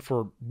fame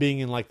for being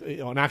in like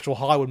an actual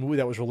Hollywood movie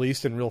that was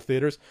released in real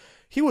theaters.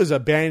 He was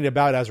bandied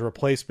about as a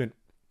replacement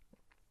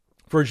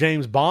for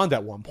James Bond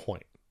at one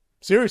point.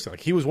 Seriously, like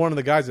he was one of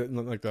the guys that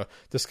like the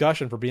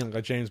discussion for being like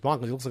a James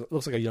Bond because he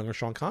looks like a younger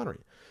Sean Connery.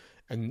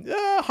 And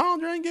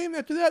Highlander Endgame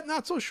after that,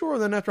 not so sure.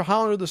 Then after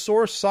Highlander the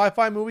Source,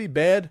 sci-fi movie,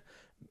 bad,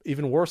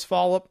 even worse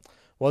follow-up.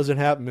 Wasn't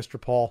happening, Mr.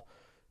 Paul.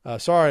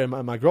 Sorry,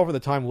 my girlfriend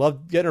at the time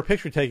loved getting her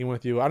picture taken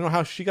with you. I don't know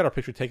how she got her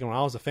picture taken when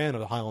I was a fan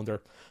of the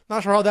Highlander.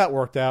 Not sure how that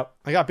worked out.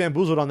 I got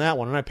bamboozled on that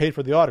one, and I paid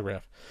for the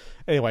autograph.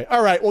 Anyway,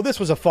 all right. Well, this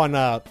was a fun,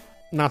 not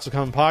so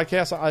common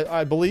podcast,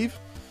 I believe.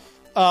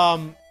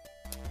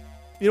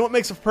 You know what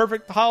makes a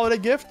perfect holiday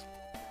gift?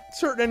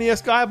 Certain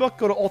NES Guidebook.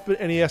 Go to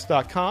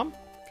ultimatenes.com.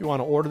 If you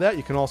want to order that,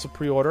 you can also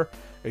pre-order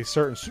a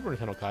certain Super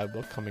Nintendo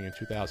Guidebook coming in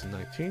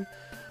 2019.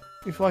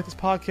 If you like this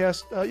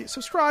podcast,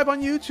 subscribe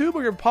on YouTube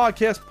or your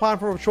podcast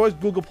platform of choice,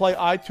 Google Play,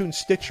 iTunes,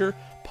 Stitcher,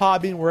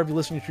 Podbean, wherever you're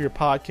listening to your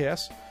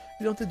podcasts.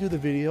 You don't have to do the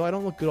video. I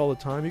don't look good all the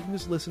time. You can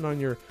just listen on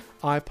your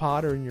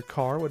iPod or in your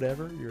car,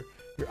 whatever, your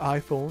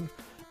iPhone.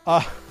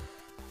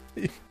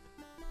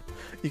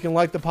 You can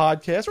like the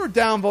podcast or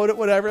downvote it,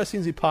 whatever. That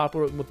seems to be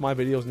popular with my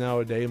videos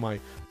nowadays, my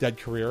dead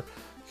career. You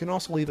can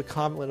also leave a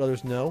comment, let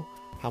others know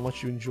how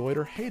much you enjoyed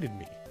or hated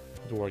me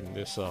during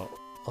this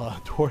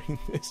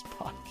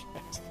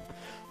podcast.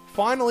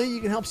 Finally, you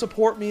can help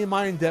support me in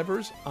my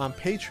endeavors on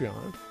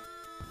Patreon.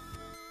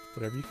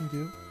 Whatever you can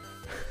do.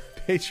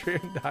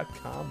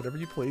 Patreon.com, whatever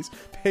you please.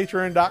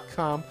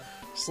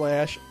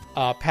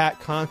 Patreon.com/Pat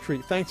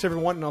Contreat. Thanks,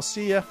 everyone, and I'll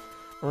see you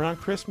around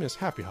Christmas.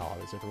 Happy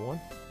holidays,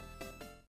 everyone.